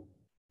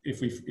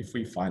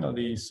we find a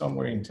lease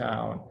somewhere in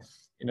town,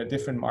 in a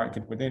different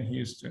market within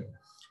Houston,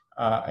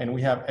 and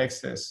we have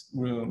excess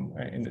room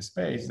in the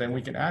space, then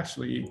we can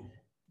actually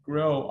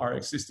grow our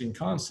existing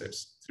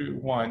concepts through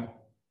one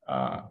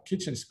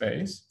kitchen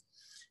space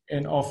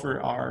and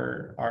offer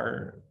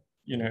our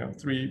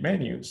 3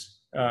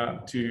 menus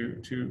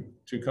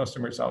to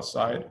customers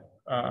outside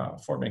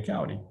Fort Bend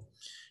County.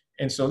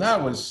 And so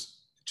that was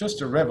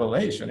just a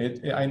revelation.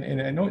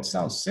 And I know it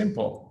sounds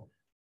simple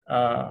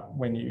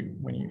when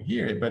you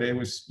hear it, but it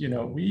was,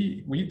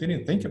 we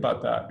didn't think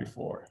about that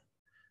before.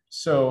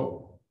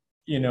 So,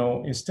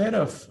 instead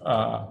of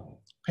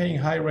paying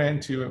high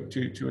rent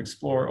to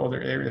explore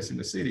other areas in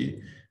the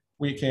city,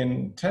 we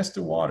can test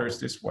the waters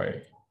this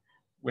way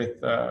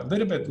with a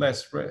little bit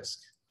less risk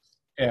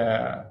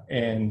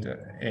and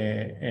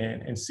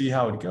see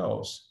how it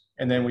goes.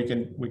 And then we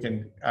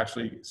can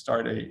actually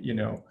start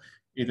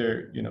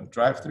either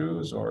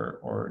drive-throughs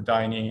or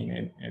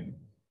dining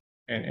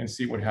and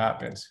see what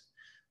happens.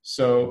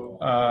 So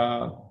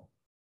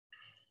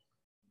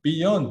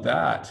beyond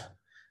that,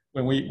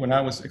 when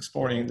I was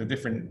exploring the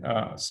different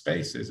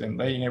spaces and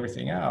laying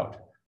everything out,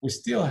 we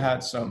still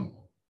had some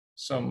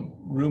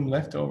room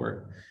left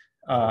over.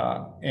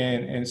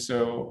 And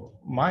so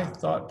my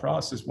thought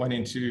process went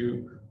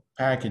into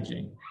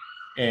packaging.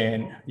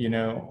 And,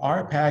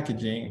 our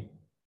packaging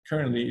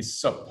currently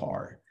is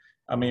subpar.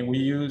 I mean, we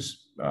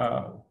use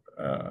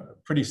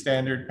pretty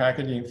standard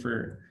packaging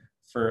for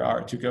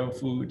our to-go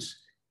foods.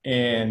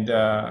 And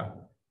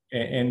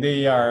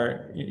they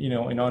are,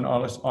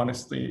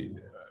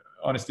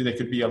 honestly, they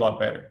could be a lot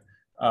better.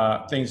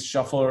 Things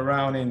shuffle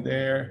around in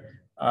there.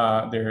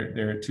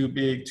 They're too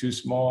big, too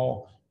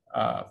small.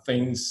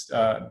 Things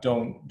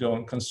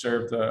don't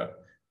conserve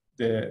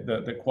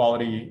the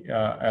quality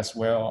as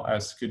well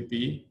as could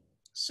be.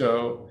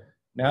 So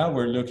now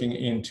we're looking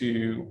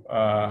into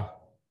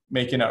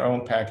making our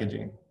own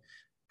packaging,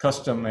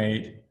 custom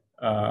made,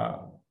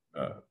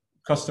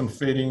 custom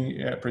fitting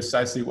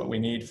precisely what we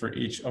need for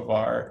each of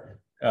our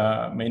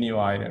menu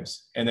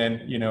items. And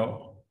then,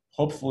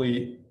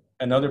 hopefully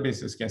another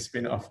business can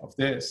spin off of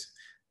this,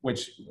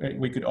 which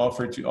we could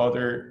offer to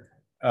other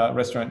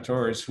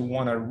restaurateurs who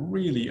want to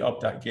really up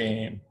that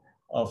game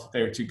of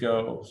their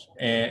to-go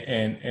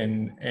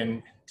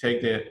and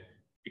take the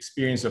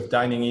experience of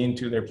dining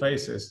into their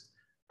places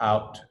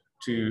out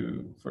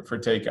for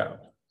takeout.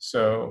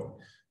 So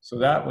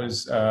that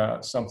was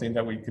something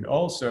that we could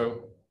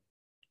also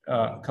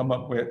come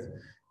up with,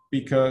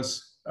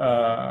 because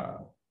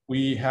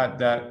we had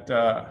that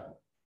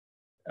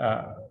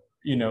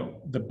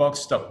the buck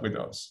stuck with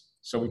us,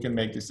 so we can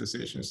make these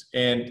decisions.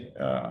 And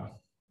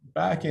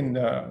back in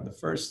the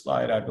first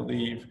slide, I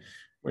believe,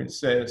 where it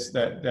says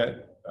that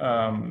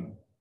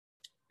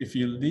if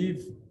you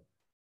live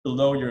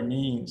below your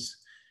means,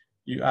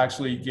 you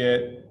actually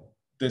get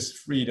this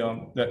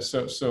freedom.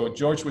 So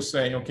George was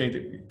saying, okay,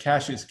 the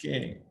cash is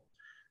king.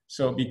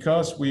 So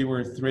because we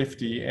were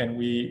thrifty and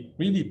we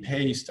really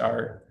paced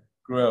our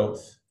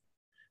growth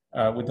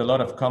with a lot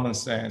of common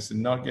sense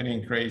and not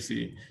getting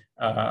crazy,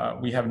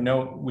 we have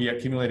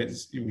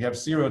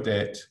zero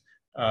debt,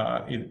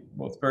 in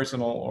both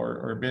personal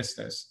or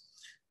business.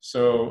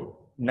 So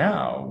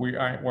now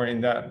we're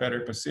in that better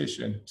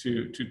position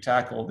to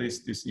tackle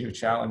these new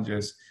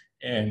challenges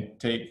and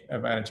take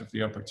advantage of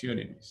the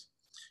opportunities.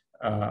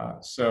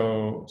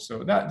 So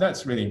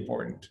that's really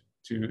important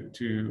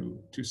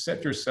to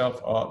set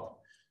yourself up,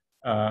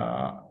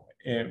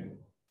 and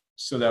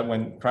so that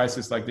when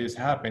crises like this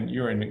happen,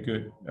 you're in a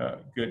good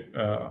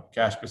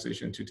cash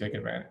position to take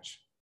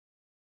advantage.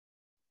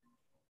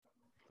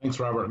 Thanks,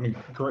 Robert. I mean,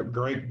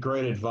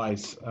 great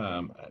advice.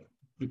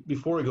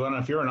 Before we go on,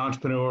 if you're an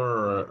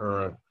entrepreneur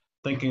or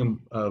thinking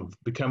of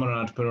becoming an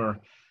entrepreneur,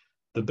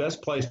 the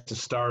best place to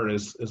start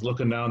is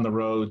looking down the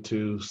road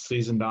to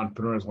seasoned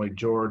entrepreneurs like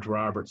George,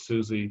 Robert,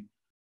 Suzy,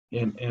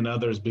 and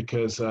others,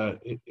 because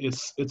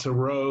it's a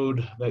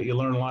road that you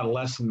learn a lot of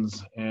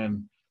lessons,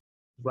 and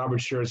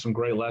Robert shared some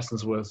great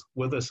lessons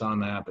with us on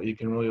that, but you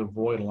can really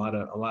avoid a lot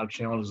of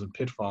challenges and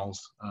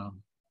pitfalls,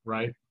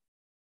 right?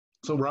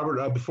 So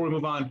Robert, before we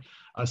move on,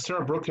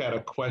 Sarah Brooke had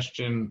a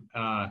question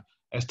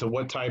as to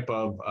what type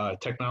of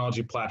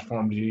technology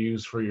platform do you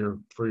use for your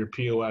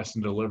POS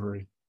and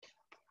delivery?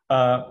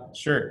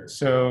 Sure.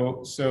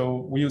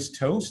 So we use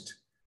Toast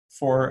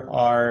for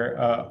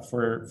our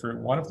for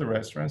one of the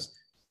restaurants,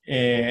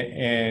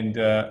 and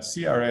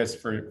CRS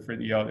for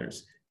the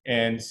others.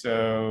 And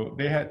so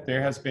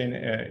there has been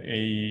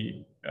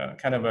a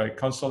kind of a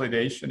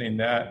consolidation in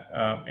that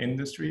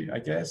industry, I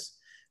guess.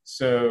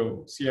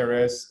 So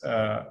CRS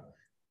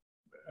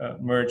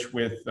merged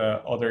with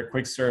other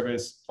quick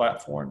service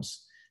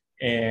platforms,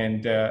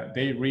 and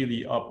they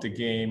really upped the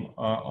game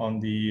on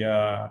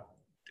the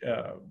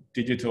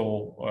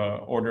digital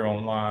order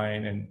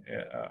online and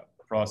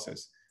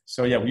process.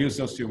 So yeah, we use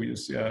those two. We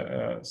use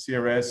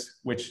CRS,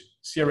 which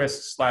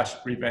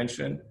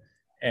CRS/prevention,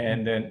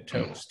 and then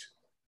Toast.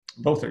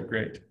 Both are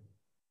great.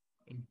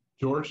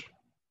 George?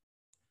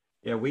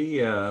 Yeah,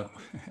 we, I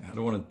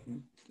don't want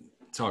to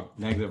talk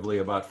negatively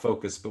about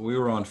Focus, but we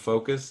were on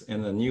Focus,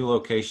 and the new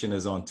location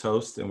is on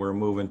Toast, and we're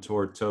moving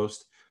toward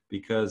Toast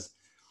because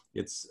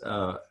it's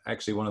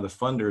actually one of the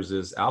funders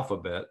is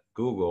Alphabet,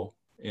 Google,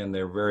 and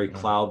they're very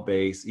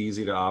cloud-based,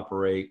 easy to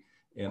operate,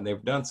 and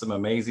they've done some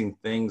amazing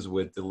things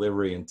with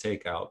delivery and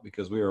takeout,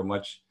 because we were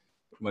much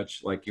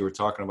like you were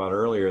talking about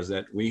earlier, is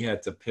that we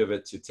had to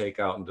pivot to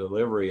takeout and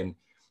delivery, and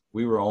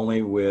we were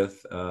only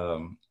with,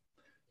 oh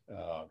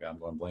God, I'm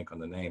going blank on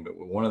the name, but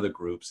one of the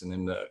groups, and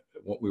then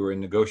we were in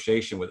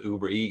negotiation with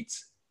Uber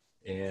Eats,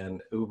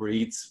 and Uber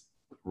Eats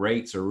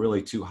rates are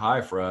really too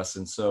high for us,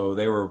 and so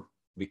they were,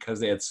 because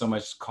they had so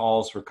much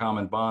calls for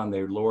Common Bond,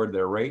 they lowered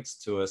their rates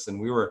to us, and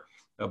we were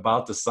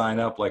about to sign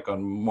up like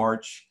on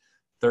March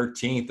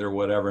 13th or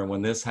whatever. And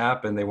when this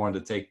happened, they wanted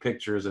to take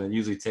pictures, and it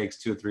usually takes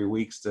 2 or 3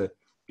 weeks to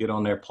get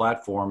on their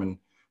platform. And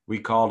we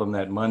called them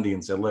that Monday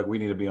and said, look, we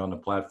need to be on the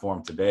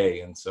platform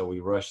today. And so we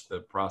rushed the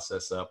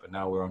process up, and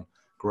now we're on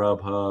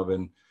Grubhub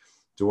and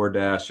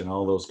DoorDash and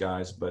all those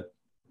guys. But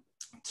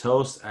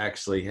Toast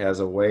actually has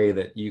a way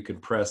that you can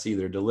press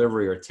either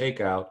delivery or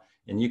takeout,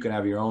 and you can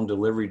have your own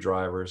delivery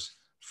drivers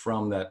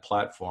from that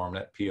platform,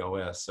 that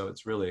POS. So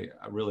it's really,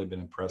 I've really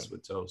been impressed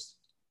with Toast.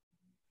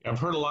 I've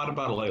heard a lot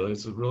about it lately.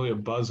 It's really a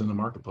buzz in the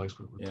marketplace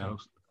with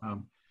Toast.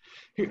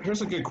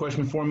 Here's a good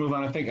question before we move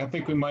on. I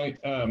think we might.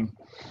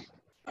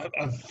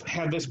 I've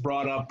had this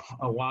brought up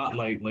a lot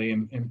lately,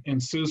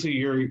 and Suzy,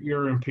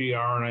 you're in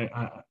PR, and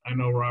I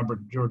know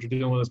Robert, George are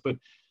dealing with this, but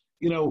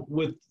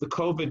with the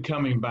COVID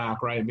coming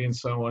back, right, being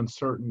so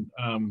uncertain,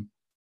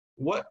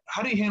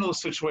 how do you handle the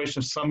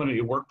situation if someone at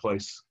your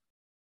workplace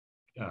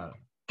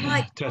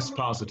tests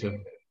positive?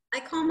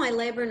 I call my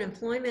labor and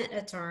employment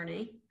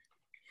attorney,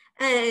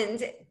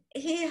 and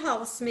he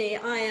helps me.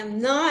 I am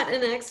not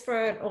an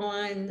expert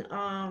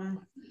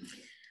on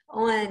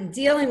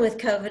dealing with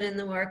COVID in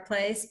the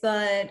workplace,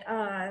 but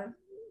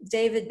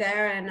David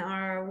Barron,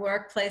 our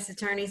workplace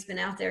attorney, has been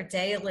out there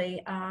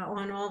daily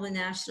on all the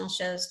national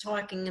shows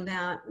talking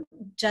about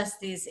just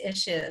these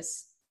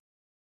issues.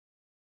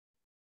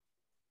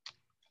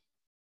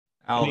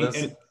 Al,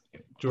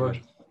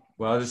 George?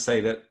 Well, I'll just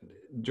say that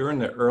during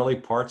the early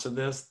parts of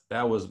this,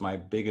 that was my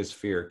biggest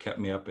fear, kept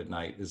me up at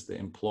night, is the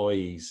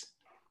employees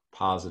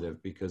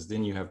positive, because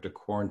then you have to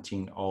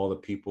quarantine all the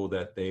people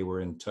that they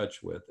were in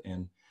touch with.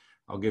 And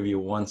I'll give you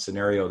one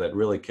scenario that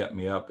really kept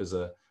me up is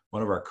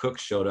one of our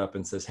cooks showed up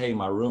and says, hey,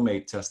 my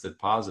roommate tested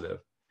positive.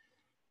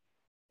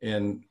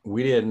 And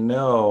we didn't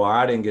know, or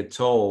I didn't get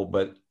told,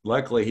 but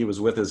luckily he was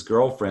with his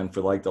girlfriend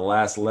for like the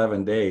last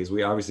 11 days.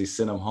 We obviously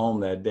sent him home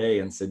that day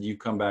and said, you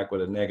come back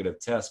with a negative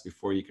test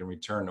before you can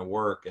return to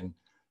work. And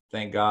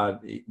thank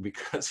God,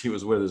 because he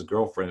was with his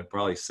girlfriend, it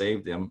probably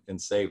saved him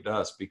and saved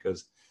us,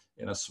 because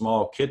in a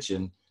small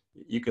kitchen,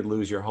 you could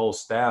lose your whole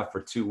staff for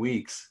 2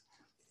 weeks.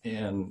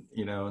 And,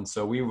 and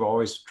so we've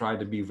always tried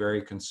to be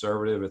very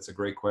conservative. It's a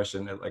great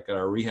question. Like at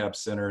our rehab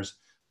centers,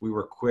 we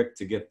were quick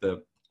to get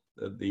the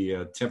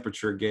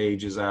temperature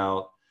gauges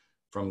out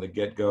from the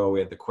get-go. We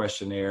had the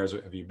questionnaires.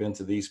 Have you been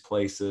to these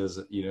places?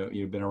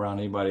 You've been around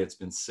anybody that's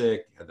been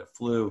sick, had the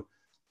flu,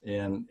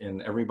 and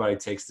everybody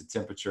takes the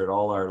temperature at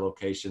all our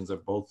locations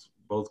of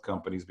both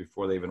companies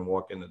before they even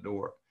walk in the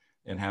door,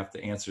 and have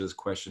to answer this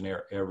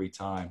questionnaire every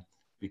time,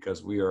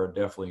 because we are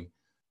definitely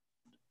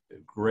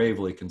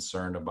gravely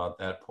concerned about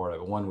that part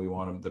of it. One, we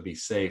want them to be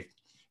safe,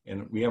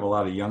 and we have a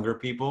lot of younger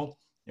people,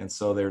 and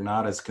so they're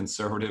not as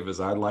conservative as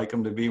I'd like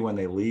them to be when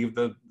they leave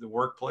the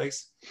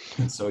workplace.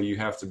 And so you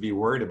have to be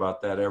worried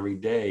about that every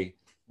day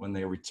when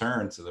they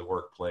return to the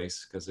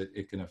workplace, because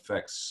it can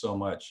affect so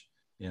much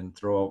and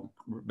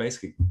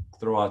basically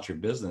throw out your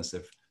business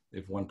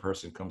if one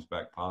person comes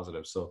back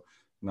positive. So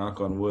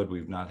knock on wood,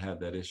 we've not had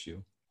that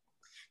issue.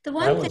 That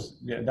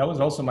was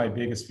also my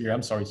biggest fear.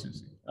 I'm sorry,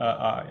 Suzy.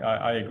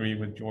 I agree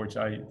with George.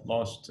 I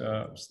lost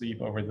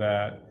sleep over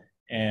that.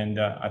 And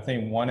I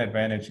think one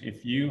advantage,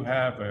 if you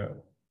have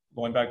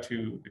going back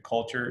to the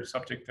culture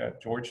subject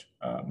that George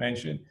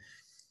mentioned,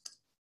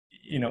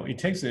 it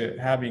takes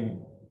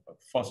having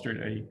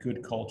fostered a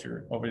good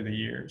culture over the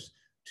years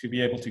to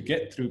be able to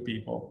get through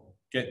people,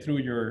 get through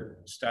your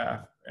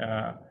staff,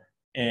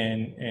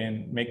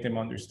 and make them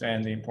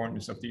understand the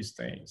importance of these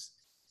things,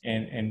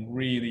 and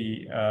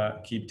really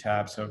keep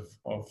tabs of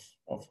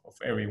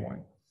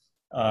everyone.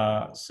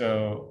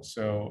 So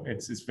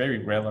it's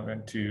very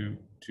relevant to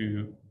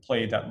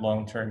play that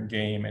long-term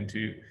game and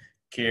to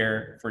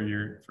care for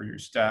your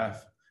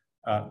staff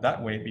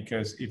that way,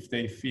 because if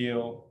they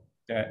feel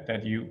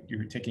that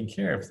you're taking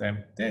care of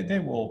them, they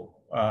will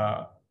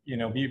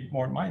be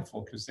more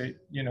mindful, because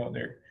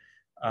they're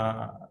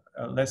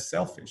less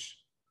selfish.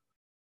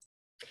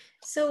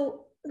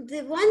 So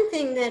the one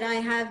thing that I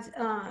have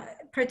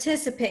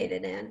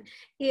participated in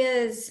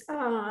is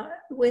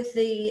with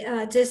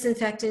the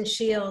disinfectant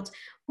shield.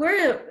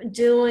 We're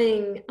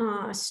doing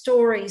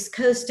stories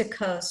coast to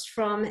coast,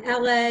 from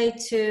LA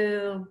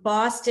to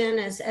Boston,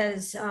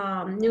 as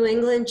New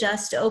England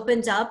just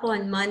opened up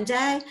on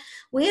Monday.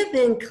 We have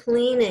been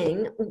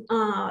cleaning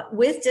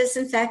with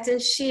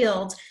disinfectant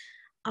shield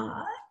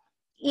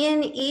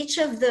in each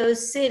of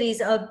those cities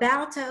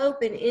about to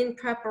open, in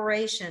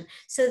preparation,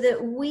 so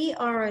that we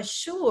are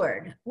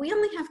assured. We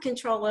only have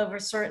control over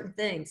certain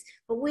things,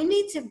 but we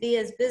need to be,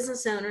 as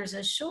business owners,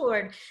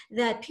 assured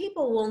that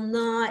people will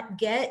not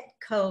get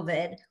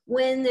COVID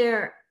when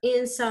they're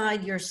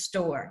inside your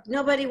store.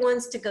 Nobody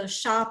wants to go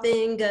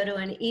shopping, go to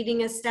an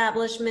eating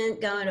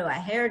establishment, go to a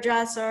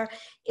hairdresser,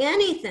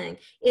 anything,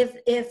 if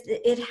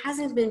it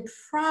hasn't been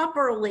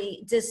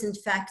properly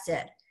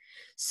disinfected.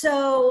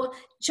 So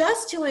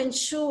just to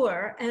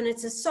ensure, and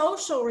it's a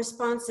social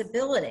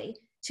responsibility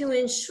to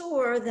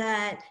ensure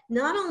that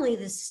not only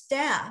the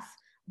staff,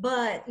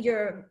 but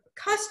your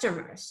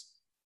customers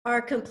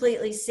are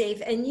completely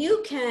safe. And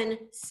you can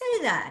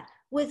say that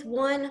with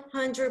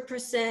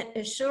 100%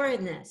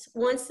 assuredness.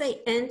 Once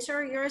they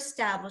enter your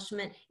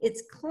establishment,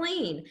 it's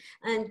clean.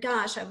 And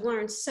gosh, I've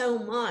learned so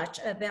much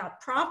about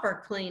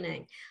proper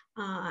cleaning.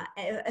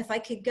 If I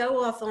could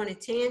go off on a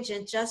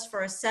tangent just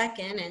for a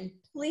second, and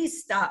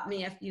please stop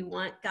me if you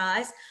want,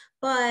 guys,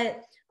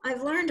 but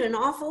I've learned an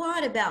awful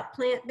lot about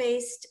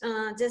plant-based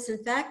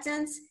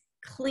disinfectants,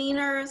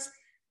 cleaners.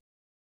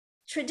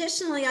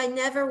 Traditionally, I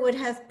never would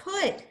have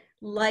put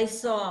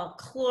Lysol,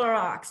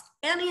 Clorox,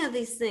 any of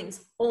these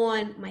things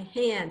on my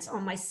hands,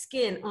 on my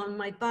skin, on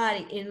my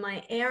body, in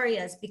my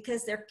areas,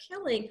 because they're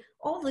killing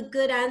all the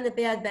good and the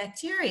bad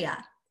bacteria.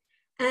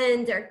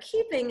 And they're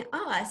keeping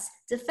us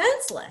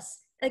defenseless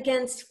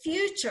against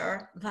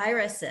future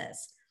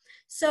viruses.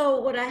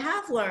 So what I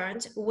have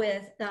learned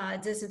with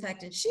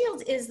disinfectant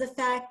shield is the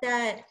fact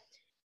that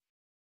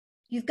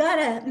you've got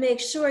to make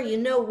sure you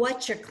know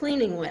what you're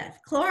cleaning with.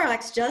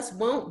 Clorox just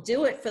won't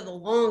do it for the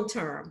long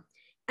term,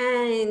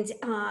 and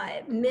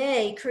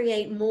may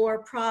create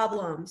more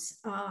problems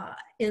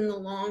in the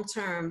long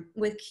term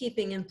with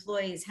keeping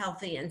employees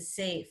healthy and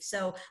safe.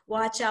 So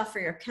watch out for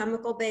your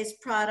chemical-based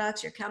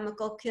products, your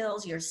chemical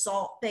kills, your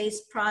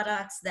salt-based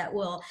products that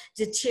will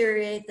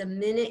deteriorate the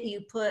minute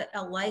you put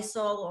a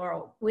Lysol or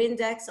a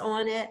Windex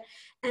on it.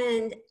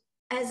 And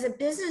as a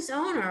business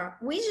owner,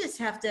 we just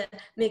have to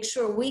make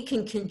sure we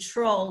can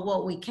control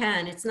what we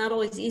can. It's not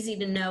always easy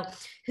to know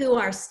who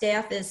our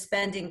staff is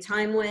spending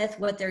time with,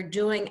 what they're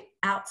doing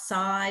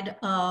outside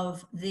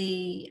of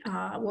the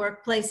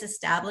workplace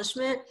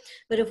establishment.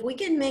 But if we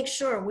can make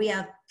sure we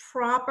have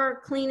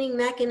proper cleaning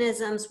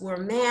mechanisms, we're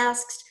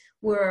masked,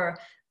 we're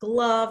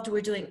gloved, we're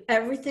doing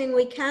everything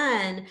we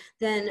can,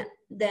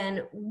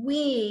 then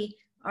we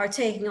are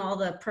taking all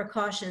the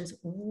precautions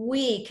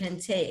we can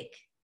take.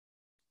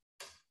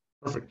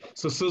 Perfect.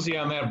 So Suzy,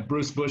 on that,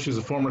 Bruce Bush is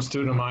a former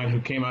student of mine who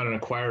came out and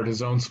acquired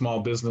his own small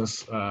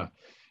business.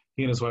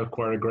 He and his wife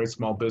acquired a great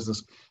small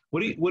business.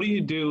 What do you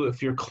do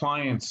if your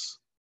clients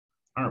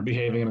aren't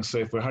behaving in a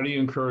safe way? How do you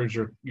encourage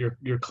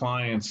your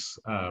clients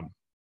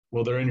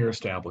while they're in your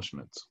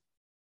establishments,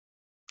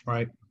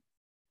 right?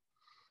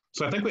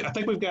 So I think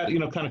we've got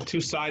kind of two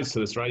sides to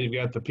this, right? You've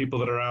got the people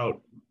that are out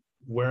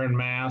wearing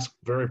masks,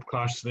 very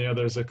precautious, and the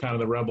others are kind of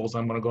the rebels.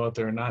 I'm going to go out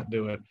there and not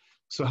do it.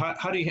 So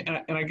how do you?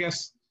 And I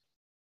guess,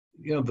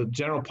 the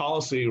general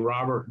policy,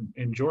 Robert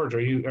and George, are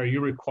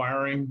you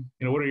requiring,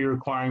 what are you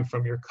requiring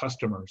from your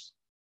customers,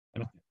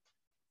 and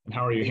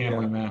how are you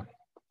handling that?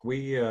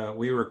 We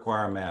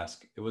require a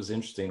mask. It was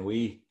interesting.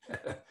 We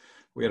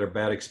had a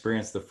bad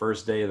experience the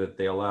first day that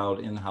they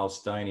allowed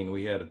in-house dining.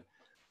 We had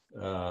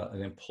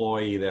an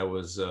employee that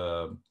was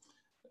a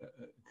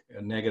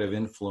negative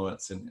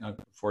influence, and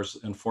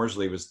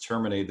unfortunately was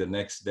terminated the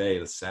next day,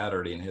 the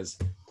Saturday, and his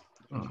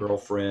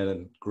girlfriend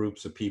and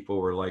groups of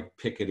people were like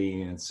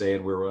picketing and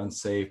saying we were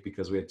unsafe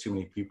because we had too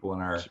many people in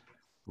our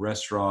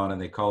restaurant,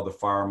 and they called the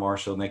fire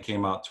marshal, and they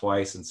came out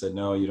twice and said,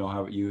 no, you don't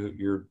have,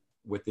 you're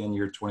within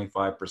your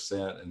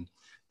 25% and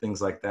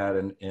things like that.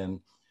 And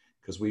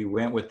because we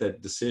went with the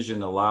decision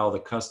to allow the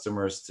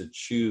customers to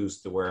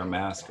choose to wear a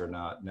mask or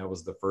not. And that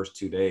was the first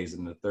 2 days.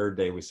 And the third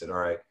day we said, all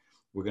right,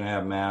 we're going to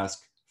have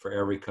masks for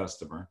every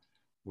customer.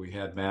 We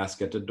had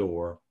masks at the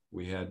door.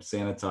 We had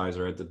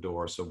sanitizer at the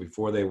door. So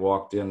before they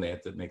walked in, they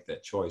had to make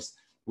that choice.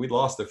 We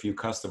lost a few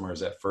customers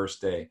that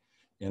first day.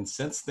 And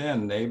since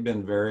then, they've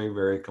been very,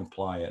 very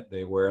compliant.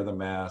 They wear the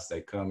mask,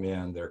 they come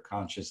in, they're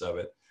conscious of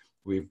it.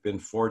 We've been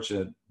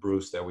fortunate,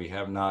 Bruce, that we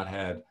have not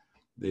had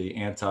the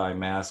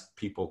anti-mask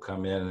people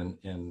come in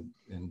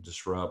and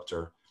disrupt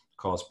or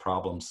cause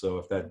problems. So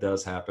if that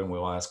does happen,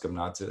 we'll ask them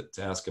not to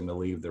ask them to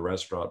leave the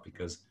restaurant,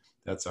 because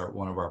that's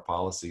one of our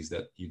policies,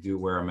 that you do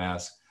wear a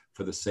mask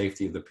for the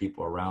safety of the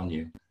people around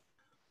you.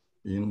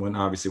 And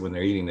obviously when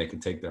they're eating, they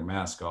can take their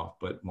mask off,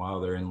 but while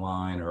they're in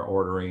line or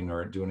ordering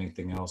or doing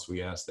anything else,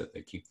 we ask that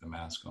they keep the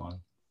mask on.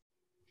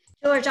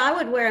 George, I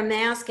would wear a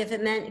mask if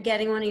it meant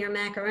getting one of your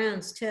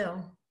macaroons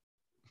too.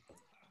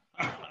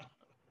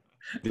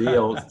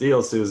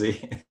 Deal,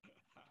 Suzy.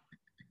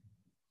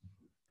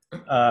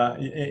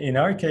 In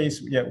our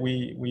case, yeah,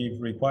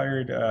 we've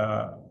required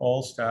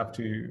all staff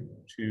to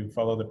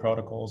follow the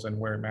protocols and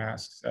wear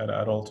masks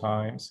at all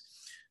times.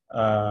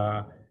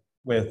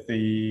 When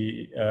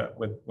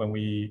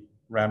we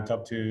ramped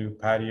up to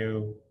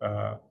patio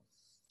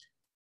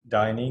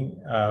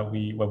dining,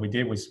 what we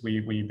did was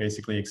we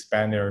basically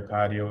expanded our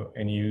patio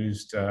and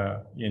used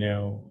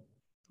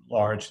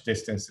large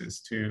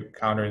distances to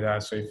counter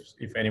that. So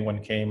if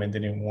anyone came and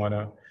didn't want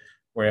to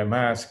wear a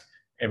mask,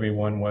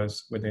 everyone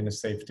was within a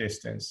safe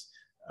distance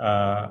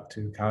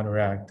to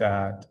counteract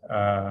that.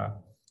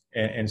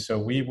 And so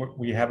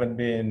we haven't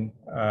been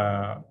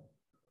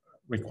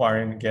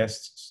requiring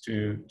guests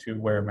to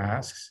wear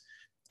masks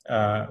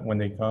when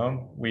they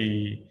come.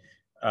 We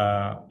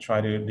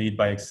try to lead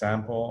by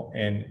example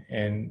and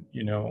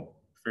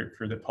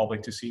for the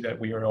public to see that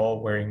we are all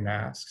wearing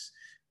masks.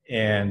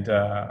 And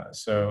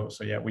so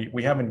yeah,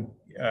 we haven't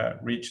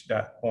reached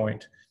that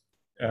point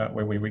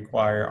where we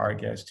require our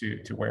guests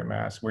to wear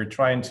masks. We're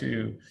trying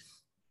to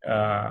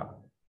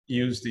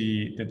use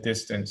the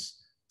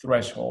distance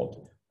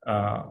threshold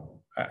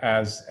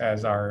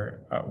as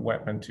our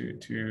weapon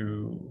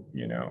to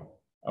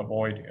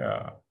avoid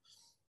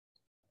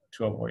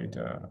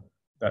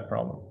that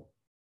problem.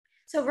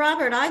 So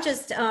Robert, I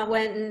just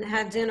went and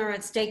had dinner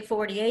at Steak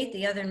 48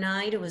 the other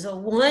night. It was a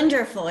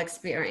wonderful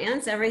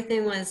experience.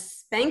 Everything was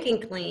spanking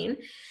clean.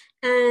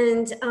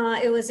 And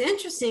it was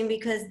interesting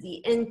because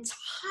the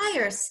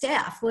entire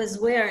staff was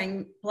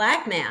wearing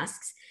black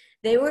masks.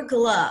 They were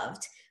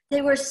gloved.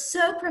 They were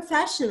so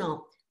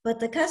professional, but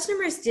the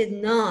customers did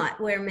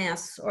not wear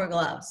masks or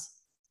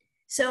gloves.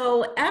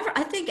 So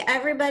I think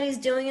everybody's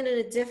doing it in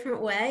a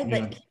different way,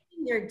 but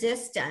keeping your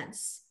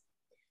distance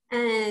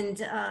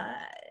and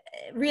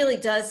it really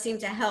does seem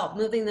to help,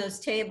 moving those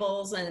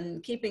tables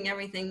and keeping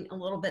everything a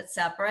little bit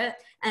separate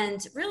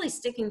and really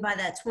sticking by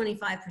that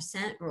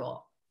 25%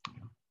 rule.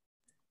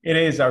 It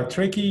is the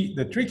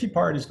tricky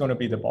part is going to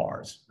be the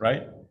bars,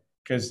 right?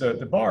 Because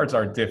the bars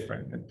are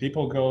different. And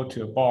people go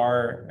to a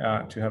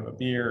bar to have a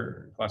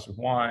beer, a glass of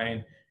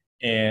wine,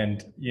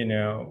 and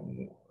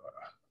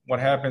what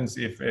happens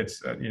if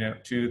it's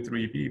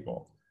 2-3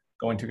 people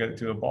going together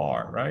to a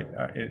bar, right?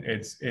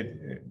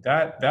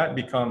 That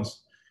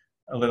becomes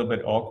a little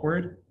bit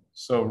awkward.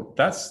 So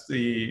that's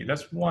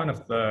one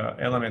of the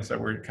elements that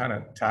we're kind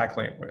of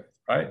tackling with,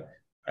 right?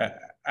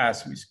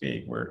 As we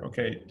speak,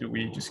 do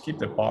we just keep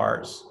the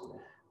bars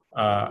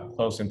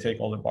closed and take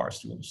all the bar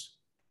stools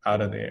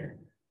out of there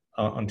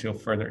until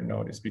further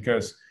notice?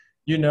 Because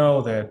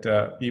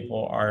that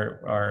people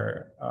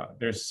are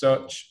there's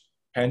such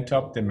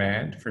pent-up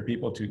demand for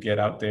people to get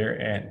out there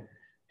and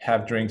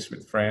have drinks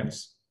with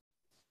friends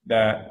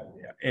that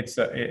it's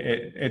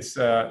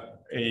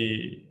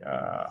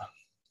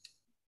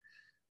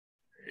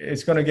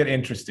going to get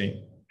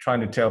interesting trying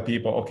to tell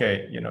people,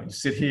 okay, you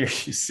sit here,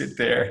 you sit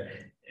there,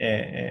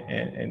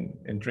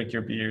 and drink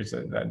your beers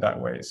that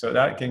way. So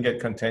that can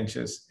get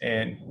contentious,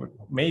 and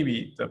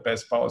maybe the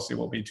best policy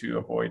will be to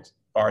avoid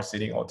bar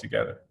sitting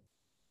altogether.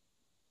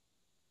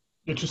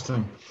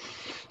 Interesting.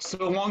 So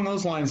along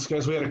those lines,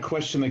 guys, we had a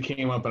question that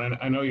came up, and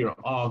I know you're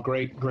all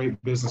great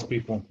business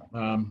people.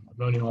 I've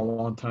known you all a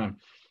long time.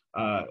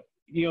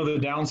 The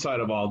downside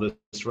of all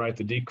this, right?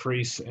 The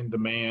decrease in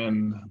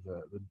demand,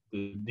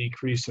 the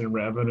decrease in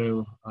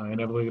revenue,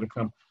 inevitably going to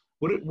come.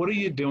 What are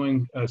you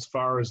doing as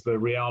far as the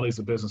realities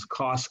of business?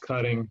 Cost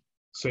cutting,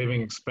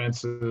 saving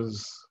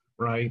expenses,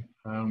 right?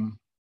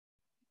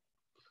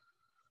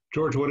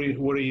 George, what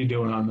are you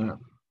doing on that?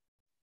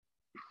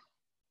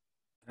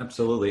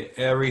 Absolutely,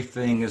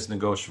 everything is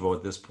negotiable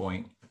at this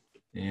point,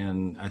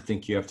 and I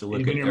think you have to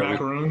look Even at your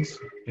macaroons.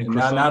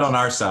 Not on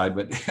our side,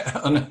 but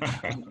on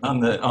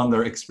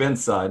the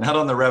expense side, not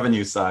on the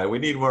revenue side. We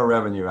need more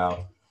revenue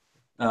out.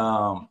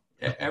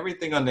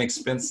 Everything on the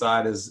expense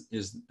side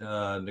is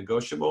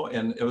negotiable,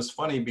 and it was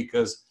funny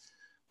because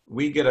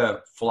we get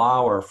a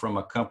flour from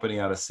a company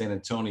out of San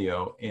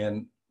Antonio,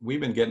 and we've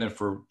been getting it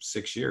for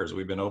 6 years.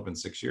 We've been open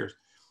 6 years,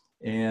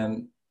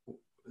 and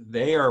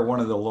they are one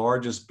of the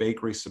largest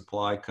bakery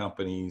supply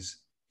companies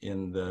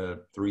in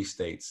the 3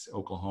 states,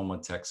 Oklahoma,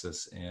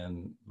 Texas,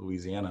 and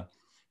Louisiana.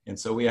 And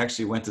so we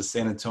actually went to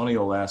San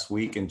Antonio last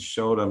week and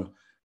showed them,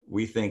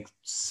 we think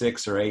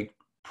 6 or 8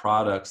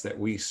 products that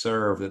we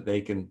serve that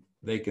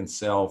they can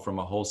sell from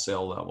a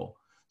wholesale level.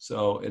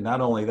 So, and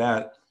not only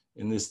that,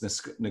 in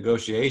this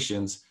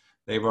negotiations,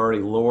 they've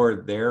already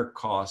lowered their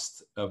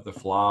cost of the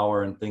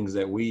flour and things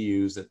that we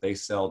use that they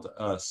sell to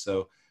us.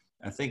 So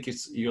I think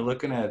you're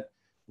looking at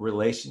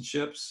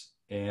relationships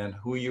and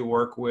who you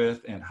work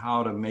with and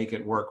how to make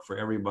it work for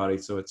everybody.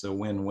 So it's a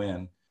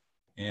win-win.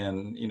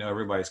 And, you know,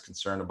 everybody's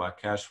concerned about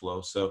cash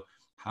flow. So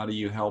how do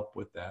you help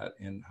with that?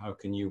 And how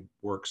can you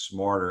work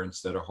smarter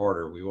instead of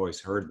harder? We've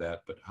always heard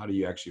that, but how do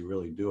you actually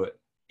really do it?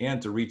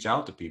 And to reach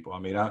out to people. I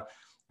mean,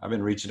 I've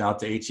been reaching out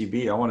to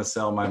HEB. I want to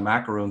sell my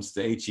macaroons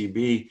to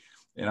HEB,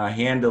 and I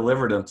hand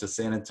delivered them to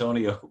San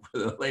Antonio for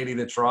the lady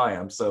to try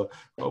them. So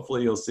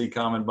hopefully you'll see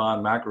Common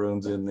Bond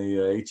macaroons in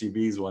the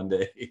HEBs one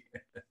day.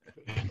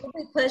 We'll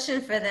be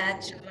pushing for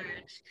that,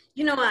 George.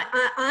 You know,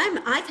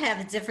 I have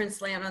a different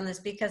slant on this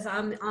because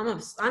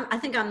I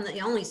think I'm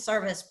the only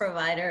service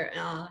provider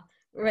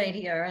right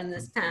here in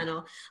this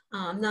panel,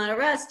 not a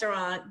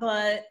restaurant,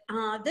 but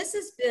this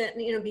has been,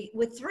 you know,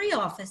 with 3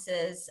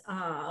 offices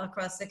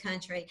across the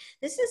country,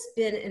 this has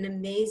been an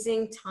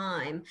amazing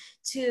time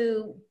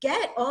to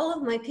get all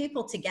of my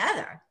people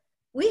together.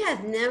 We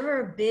have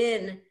never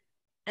been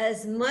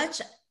as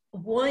much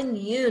one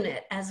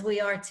unit as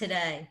we are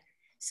today.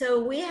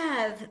 So we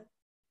have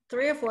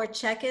 3 or 4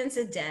 check-ins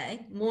a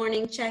day,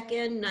 morning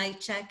check-in, night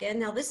check-in.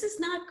 Now, this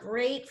is not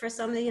great for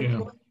some of the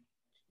employees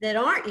that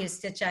aren't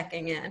used to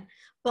checking in,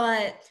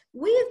 but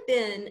we've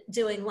been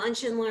doing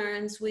lunch and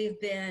learns. We've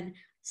been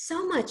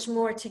so much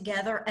more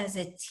together as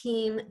a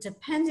team,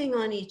 depending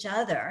on each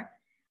other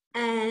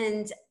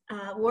and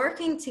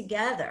working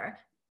together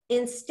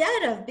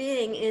instead of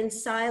being in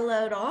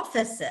siloed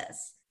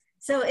offices.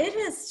 So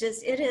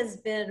it has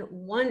been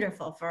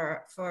wonderful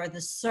for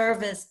the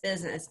service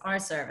business, our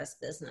service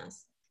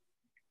business.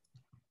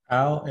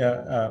 Al,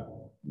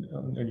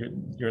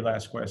 your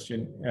last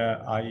question.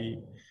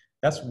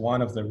 That's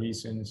one of the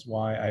reasons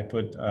why I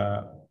put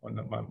one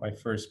of my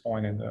first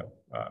point in the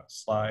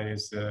slide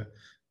is to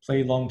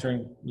play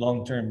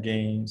long-term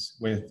games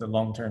with the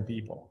long-term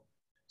people.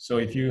 So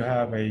if you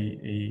have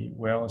a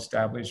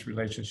well-established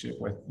relationship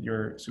with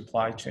your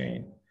supply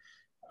chain,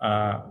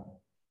 and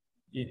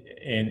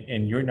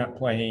you're not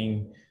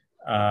playing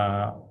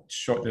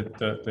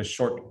the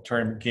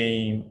short-term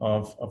game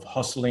of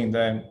hustling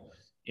them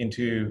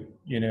into,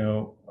 you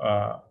know,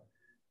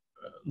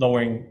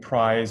 lowering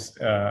price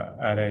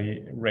at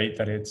a rate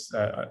that it's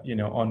you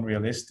know,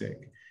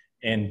 unrealistic,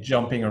 and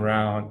jumping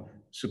around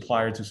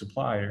supplier to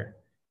supplier,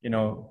 you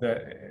know,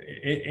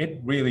 it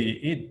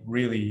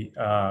really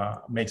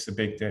makes a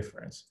big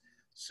difference.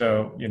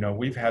 So, you know,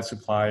 we've had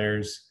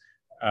suppliers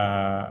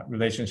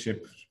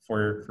relationships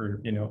for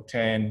you know,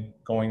 10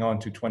 going on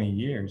to 20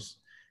 years,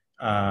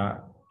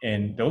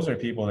 and those are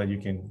people that you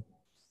can,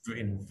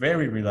 in a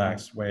very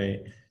relaxed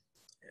way,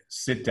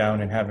 sit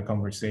down and have a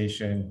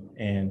conversation,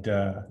 and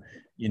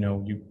you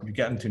know, you've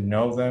gotten to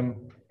know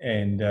them,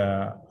 and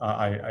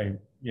I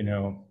you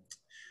know,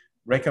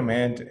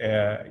 recommend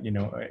you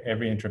know,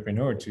 every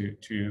entrepreneur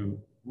to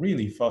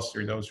really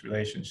foster those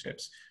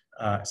relationships,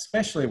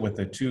 especially with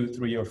the 2,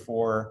 3, or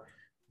 4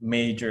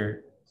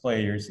 major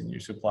players in your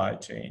supply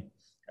chain,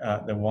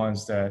 the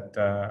ones that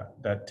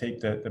take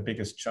the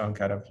biggest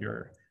chunk out of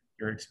your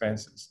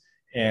expenses.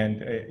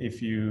 And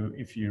if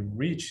you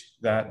reach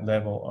that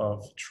level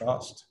of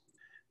trust,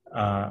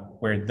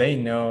 where they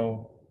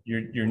know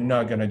you're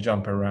not going to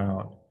jump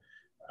around,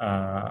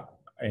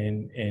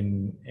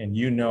 and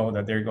you know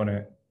that they're going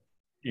to,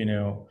 you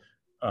know,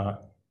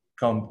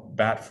 come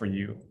bat for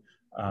you,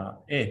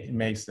 it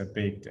makes a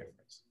big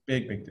difference,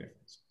 big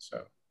difference.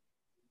 So.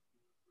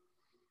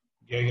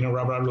 Yeah, you know,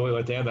 Robert, I'd really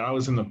like to add that I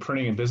was in the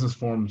printing and business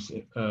forms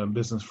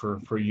business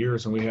for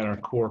years, and we had our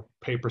core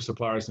paper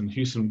suppliers in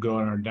Houston go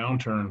in our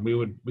downturn.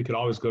 We could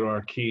always go to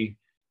our key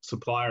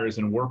suppliers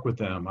and work with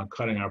them on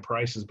cutting our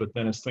prices. But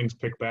then as things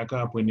picked back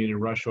up, we needed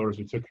rush orders.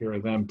 We took care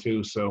of them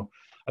too. So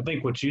I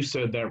think what you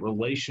said, that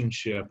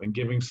relationship and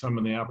giving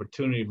someone the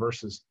opportunity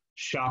versus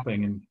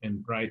shopping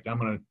and right, I'm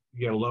going to,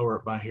 you got to lower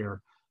it by here.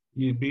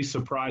 You'd be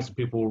surprised if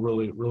people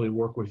will really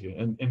work with you.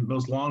 And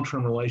those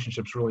long-term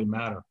relationships really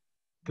matter,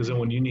 because then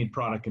when you need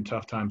product in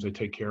tough times, they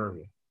take care of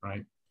you,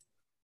 right?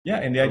 Yeah,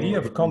 and the idea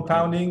of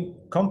compounding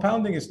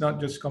is not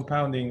just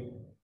compounding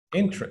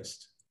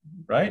interest,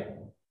 right?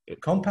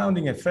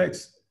 Compounding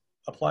effects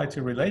apply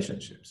to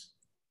relationships,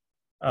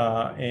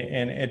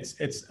 and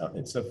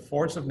it's a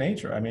force of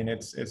nature. I mean,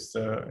 it's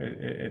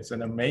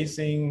an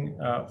amazing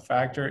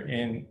factor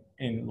in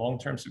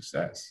long-term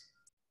success.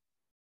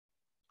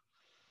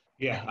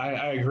 Yeah,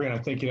 I agree. And I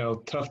think, you know,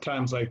 tough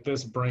times like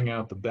this bring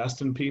out the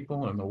best in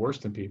people and the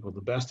worst in people. The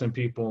best in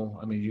people,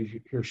 I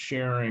mean, you're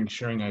sharing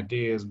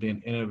ideas,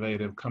 being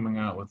innovative, coming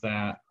out with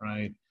that,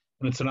 right?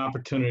 And it's an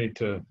opportunity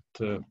to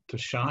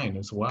shine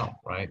as well,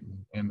 right?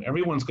 And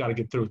everyone's got to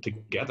get through it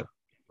together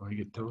when you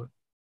get through it.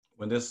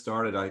 When this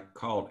started, I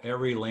called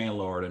every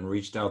landlord and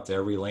reached out to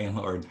every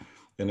landlord,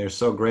 and they're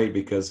so great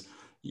because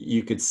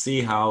you could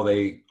see how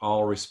they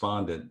all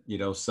responded. You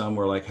know, some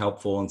were like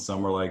helpful and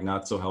some were like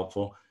not so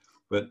helpful.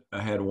 but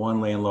I had one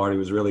landlord who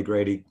was really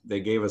great.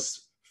 They gave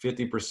us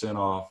 50%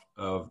 off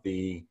of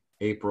the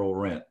April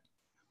rent.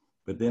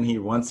 But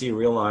then once he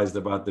realized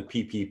about the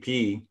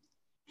PPP,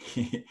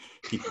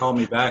 he called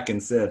me back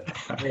and said,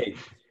 hey,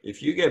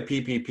 if you get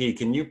PPP,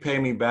 can you pay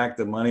me back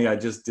the money I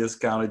just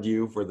discounted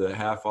you for the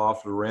half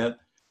off the rent?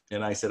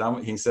 And I said,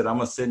 he said, I'm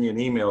gonna send you an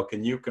email.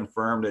 Can you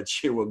confirm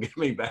that you will give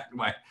me back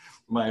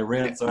my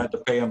rent? So I had to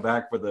pay him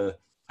back for the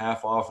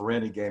half off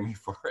rent he gave me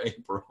for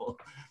April.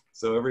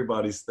 So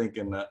everybody's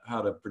thinking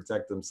how to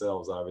protect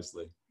themselves,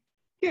 obviously.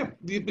 Yeah,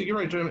 but you're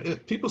right, Jim.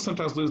 People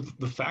sometimes lose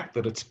the fact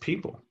that it's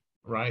people,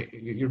 right?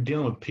 You're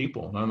dealing with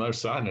people on the other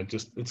side, and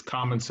it's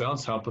common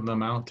sense, helping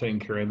them out, taking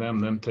care of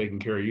them taking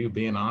care of you,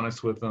 being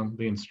honest with them,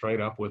 being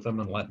straight up with them,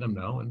 and letting them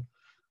know. And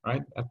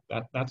right,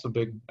 that's a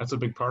big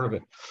part of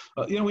it.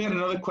 We had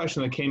another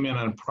question that came in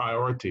on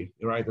priority.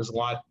 Right, there's a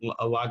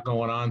lot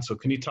going on. So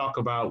can you talk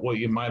about what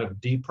you might have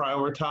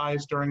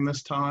deprioritized during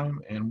this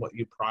time and what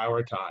you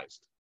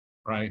prioritized?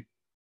 Right.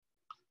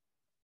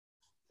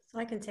 So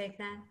I can take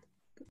that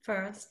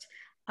first.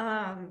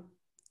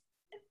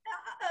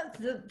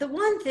 The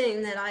one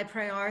thing that I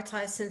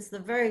prioritize since the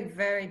very,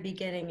 very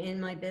beginning in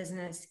my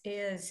business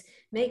is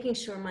making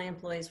sure my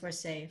employees were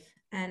safe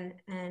and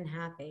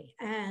happy.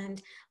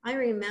 And I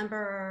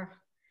remember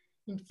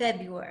in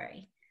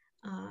February,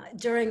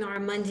 during our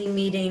Monday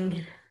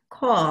meeting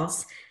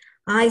calls,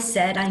 I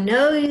said, I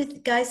know you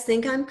guys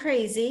think I'm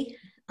crazy,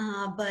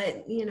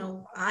 but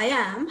I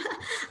am.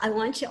 I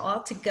want you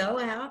all to go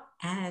out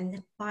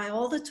and buy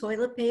all the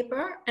toilet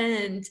paper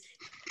and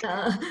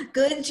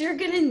goods you're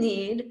going to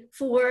need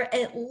for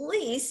at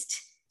least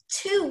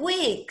 2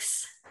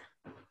 weeks.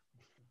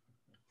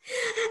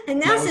 And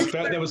now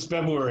that was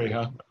February,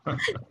 huh?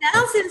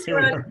 Now since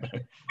we're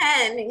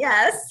 10,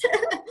 yes.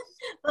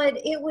 But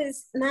it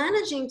was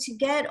managing to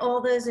get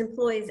all those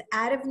employees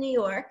out of New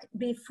York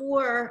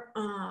before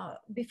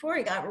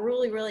it got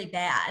really, really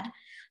bad.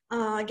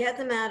 Get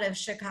them out of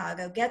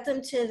Chicago, get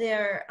them to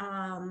their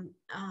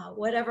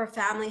whatever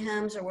family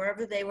homes or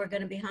wherever they were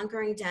going to be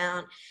hunkering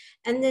down,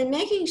 and then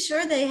making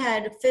sure they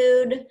had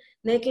food,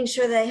 making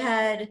sure they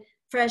had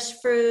fresh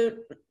fruit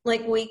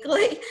like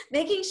weekly,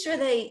 making sure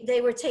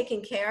they were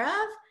taken care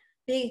of,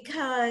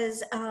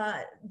 because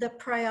the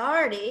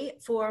priority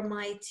for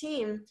my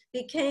team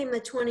became a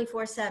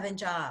 24/7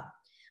 job.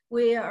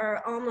 We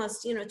are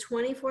almost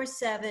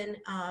 24/7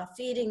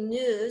 feeding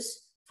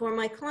news for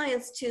my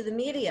clients to the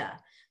media.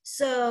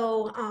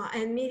 So,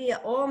 and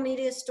all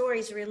media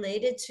stories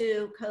related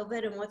to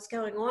COVID and what's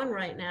going on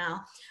right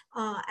now,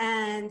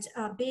 and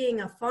being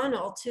a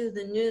funnel to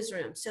the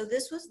newsroom. So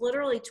this was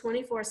literally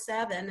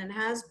 24/7 and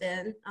has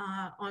been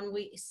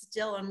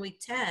still on week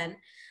 10.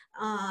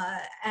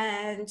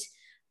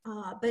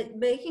 But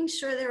making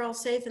sure they're all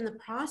safe in the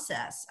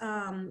process.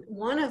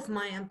 One of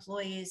my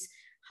employees'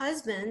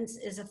 husbands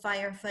is a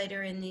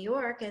firefighter in New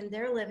York, and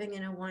they're living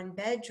in a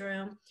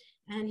 1-bedroom,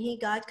 and he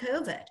got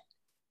COVID.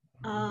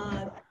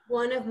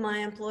 One of my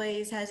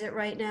employees has it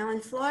right now in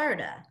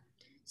Florida.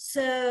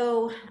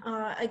 So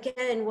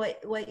again,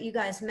 what you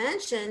guys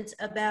mentioned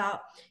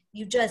about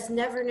you just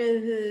never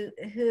knew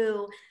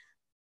who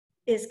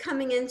is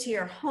coming into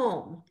your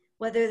home,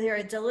 whether they're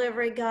a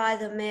delivery guy,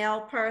 the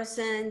mail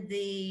person,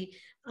 the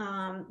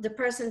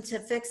person to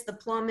fix the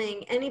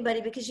plumbing, anybody,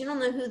 because you don't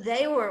know who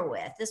they were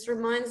with. This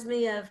reminds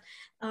me of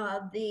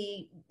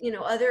the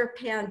other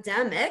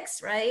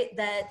pandemics, right?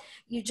 That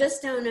you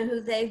just don't know who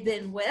they've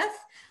been with.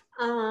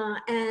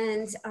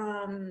 And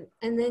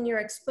then you're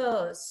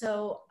exposed.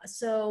 So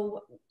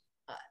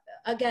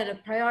again, a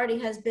priority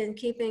has been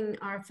keeping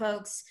our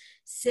folks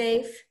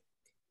safe,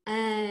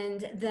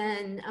 and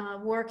then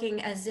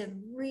working as a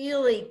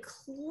really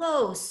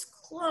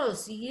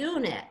close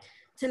unit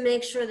to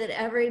make sure that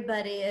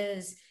everybody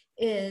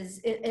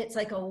it's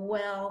like a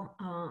well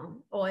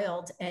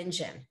oiled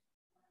engine.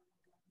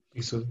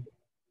 Lisa.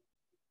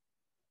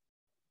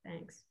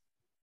 Thanks.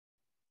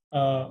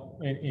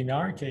 In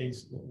our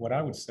case, what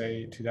I would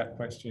say to that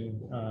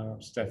question,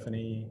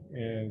 Stephanie,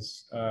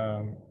 is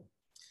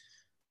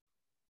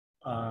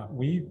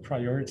we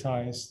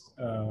prioritized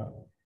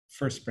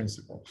first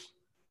principles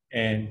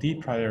and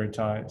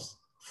deprioritize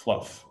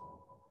fluff.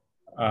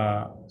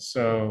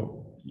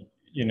 So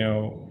you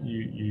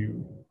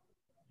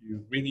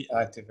really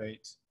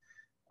activate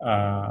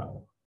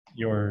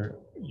your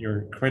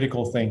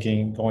critical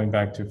thinking, going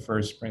back to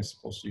first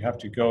principles. You have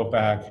to go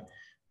back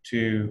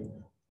to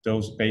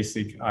those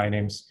basic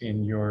items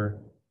in your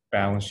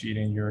balance sheet,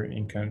 in your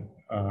income,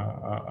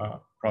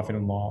 profit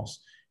and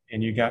loss,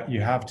 and you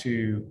have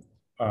to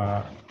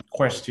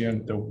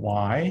question the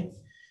why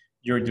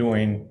you're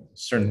doing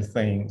certain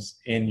things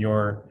in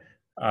your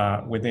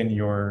within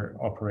your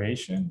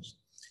operations,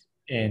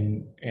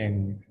 and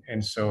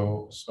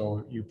so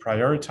you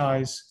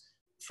prioritize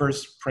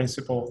first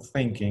principle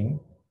thinking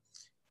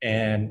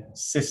and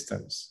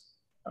systems,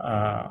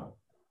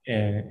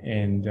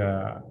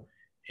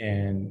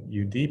 and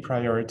you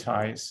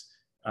deprioritize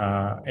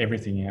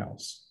everything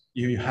else.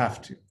 You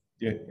have to.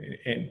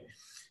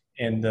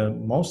 And the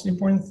most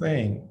important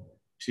thing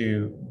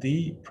to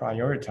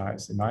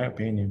deprioritize, in my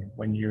opinion,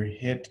 when you're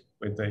hit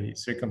with a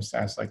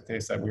circumstance like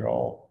this that we're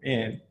all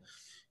in,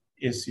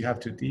 is you have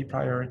to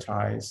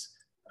deprioritize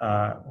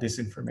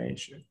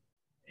disinformation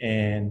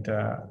and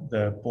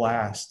the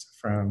blast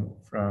from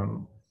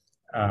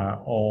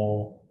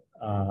all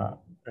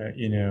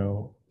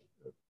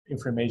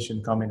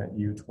information coming at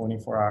you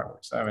 24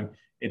 hours 7.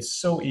 It's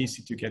so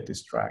easy to get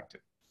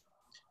distracted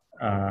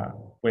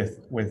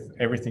with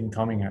everything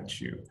coming at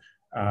you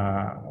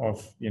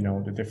of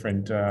the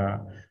different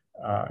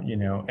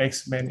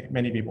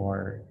many people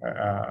are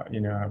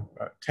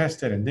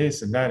tested and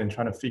this and that and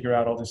trying to figure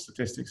out all the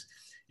statistics.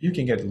 You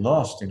can get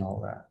lost in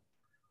all that.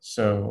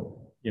 So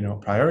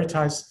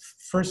prioritize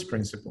first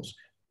principles,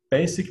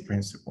 basic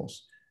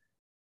principles,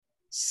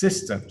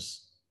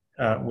 systems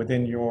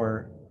within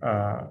your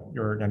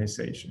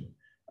organization,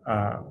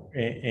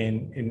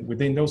 and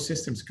within those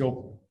systems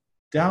go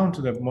down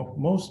to the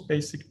most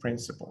basic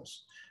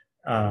principles,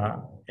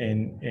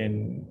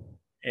 and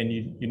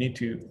you need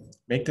to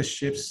make the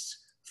shifts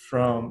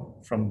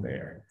from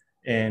there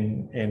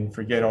and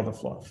forget all the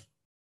fluff.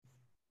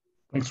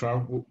 Thanks,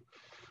 Robert.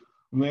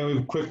 May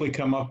we quickly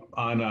come up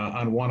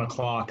on 1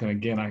 o'clock, and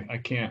again, I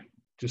can't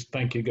just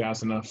thank you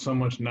guys enough. So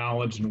much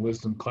knowledge and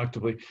wisdom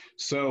collectively.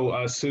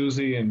 So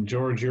Suzy and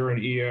George, you're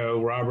an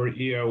EO. Robert,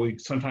 EO. We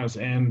sometimes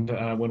end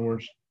when we're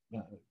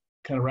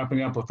kind of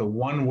wrapping up with a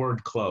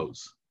one-word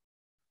close.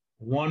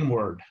 One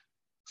word.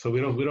 So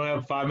we don't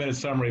have a 5-minute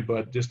summary,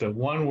 but just a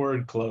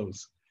one-word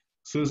close.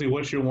 Suzy,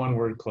 what's your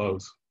one-word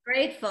close?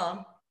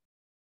 Grateful.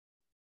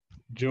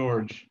 You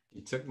George.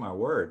 took my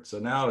word. So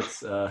now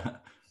it's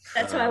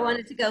That's why I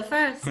wanted to go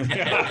first. now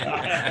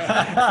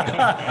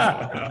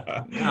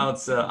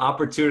it's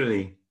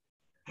opportunity.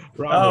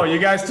 Robert. Oh, you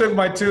guys took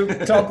my 2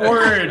 top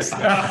words.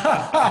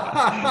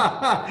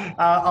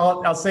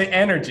 I'll say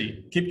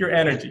energy. Keep your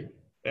energy.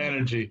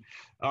 Energy.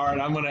 All right,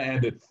 I'm going to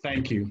end it.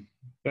 Thank you.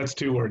 That's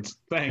 2 words.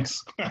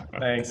 Thanks.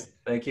 Thanks.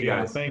 Thank you, Yeah,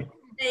 guys. Thank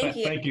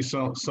you. Thank you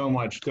so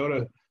much.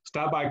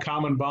 Stop by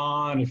Common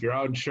Bond if you're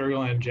out in Sugar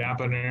Land,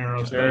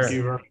 Japaneiros. Sure. Thank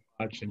you very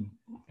much. And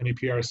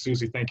NEPR,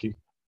 Suzy, thank you.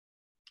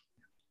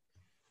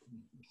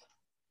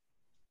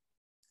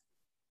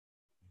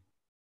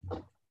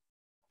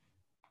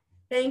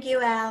 Thank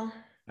you, Al.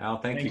 Al,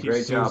 thank you.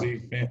 Great job.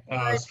 Suzy.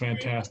 It's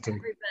fantastic.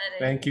 Everybody.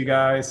 Thank you,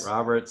 guys.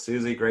 Robert,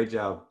 Suzy, great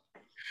job.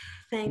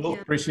 Thank you.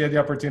 Appreciate the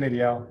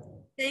opportunity, Al.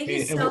 Thank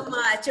you so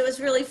much. It was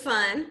really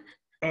fun.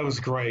 That was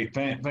great.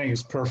 Thank you.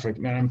 It's perfect,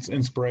 man. It's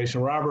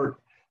inspirational. Robert,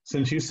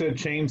 since you said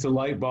change the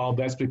light bulb,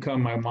 that's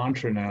become my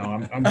mantra now.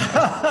 I'm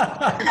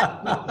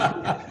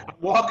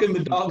walking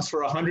the dogs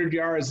for 100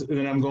 yards, and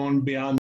then I'm going beyond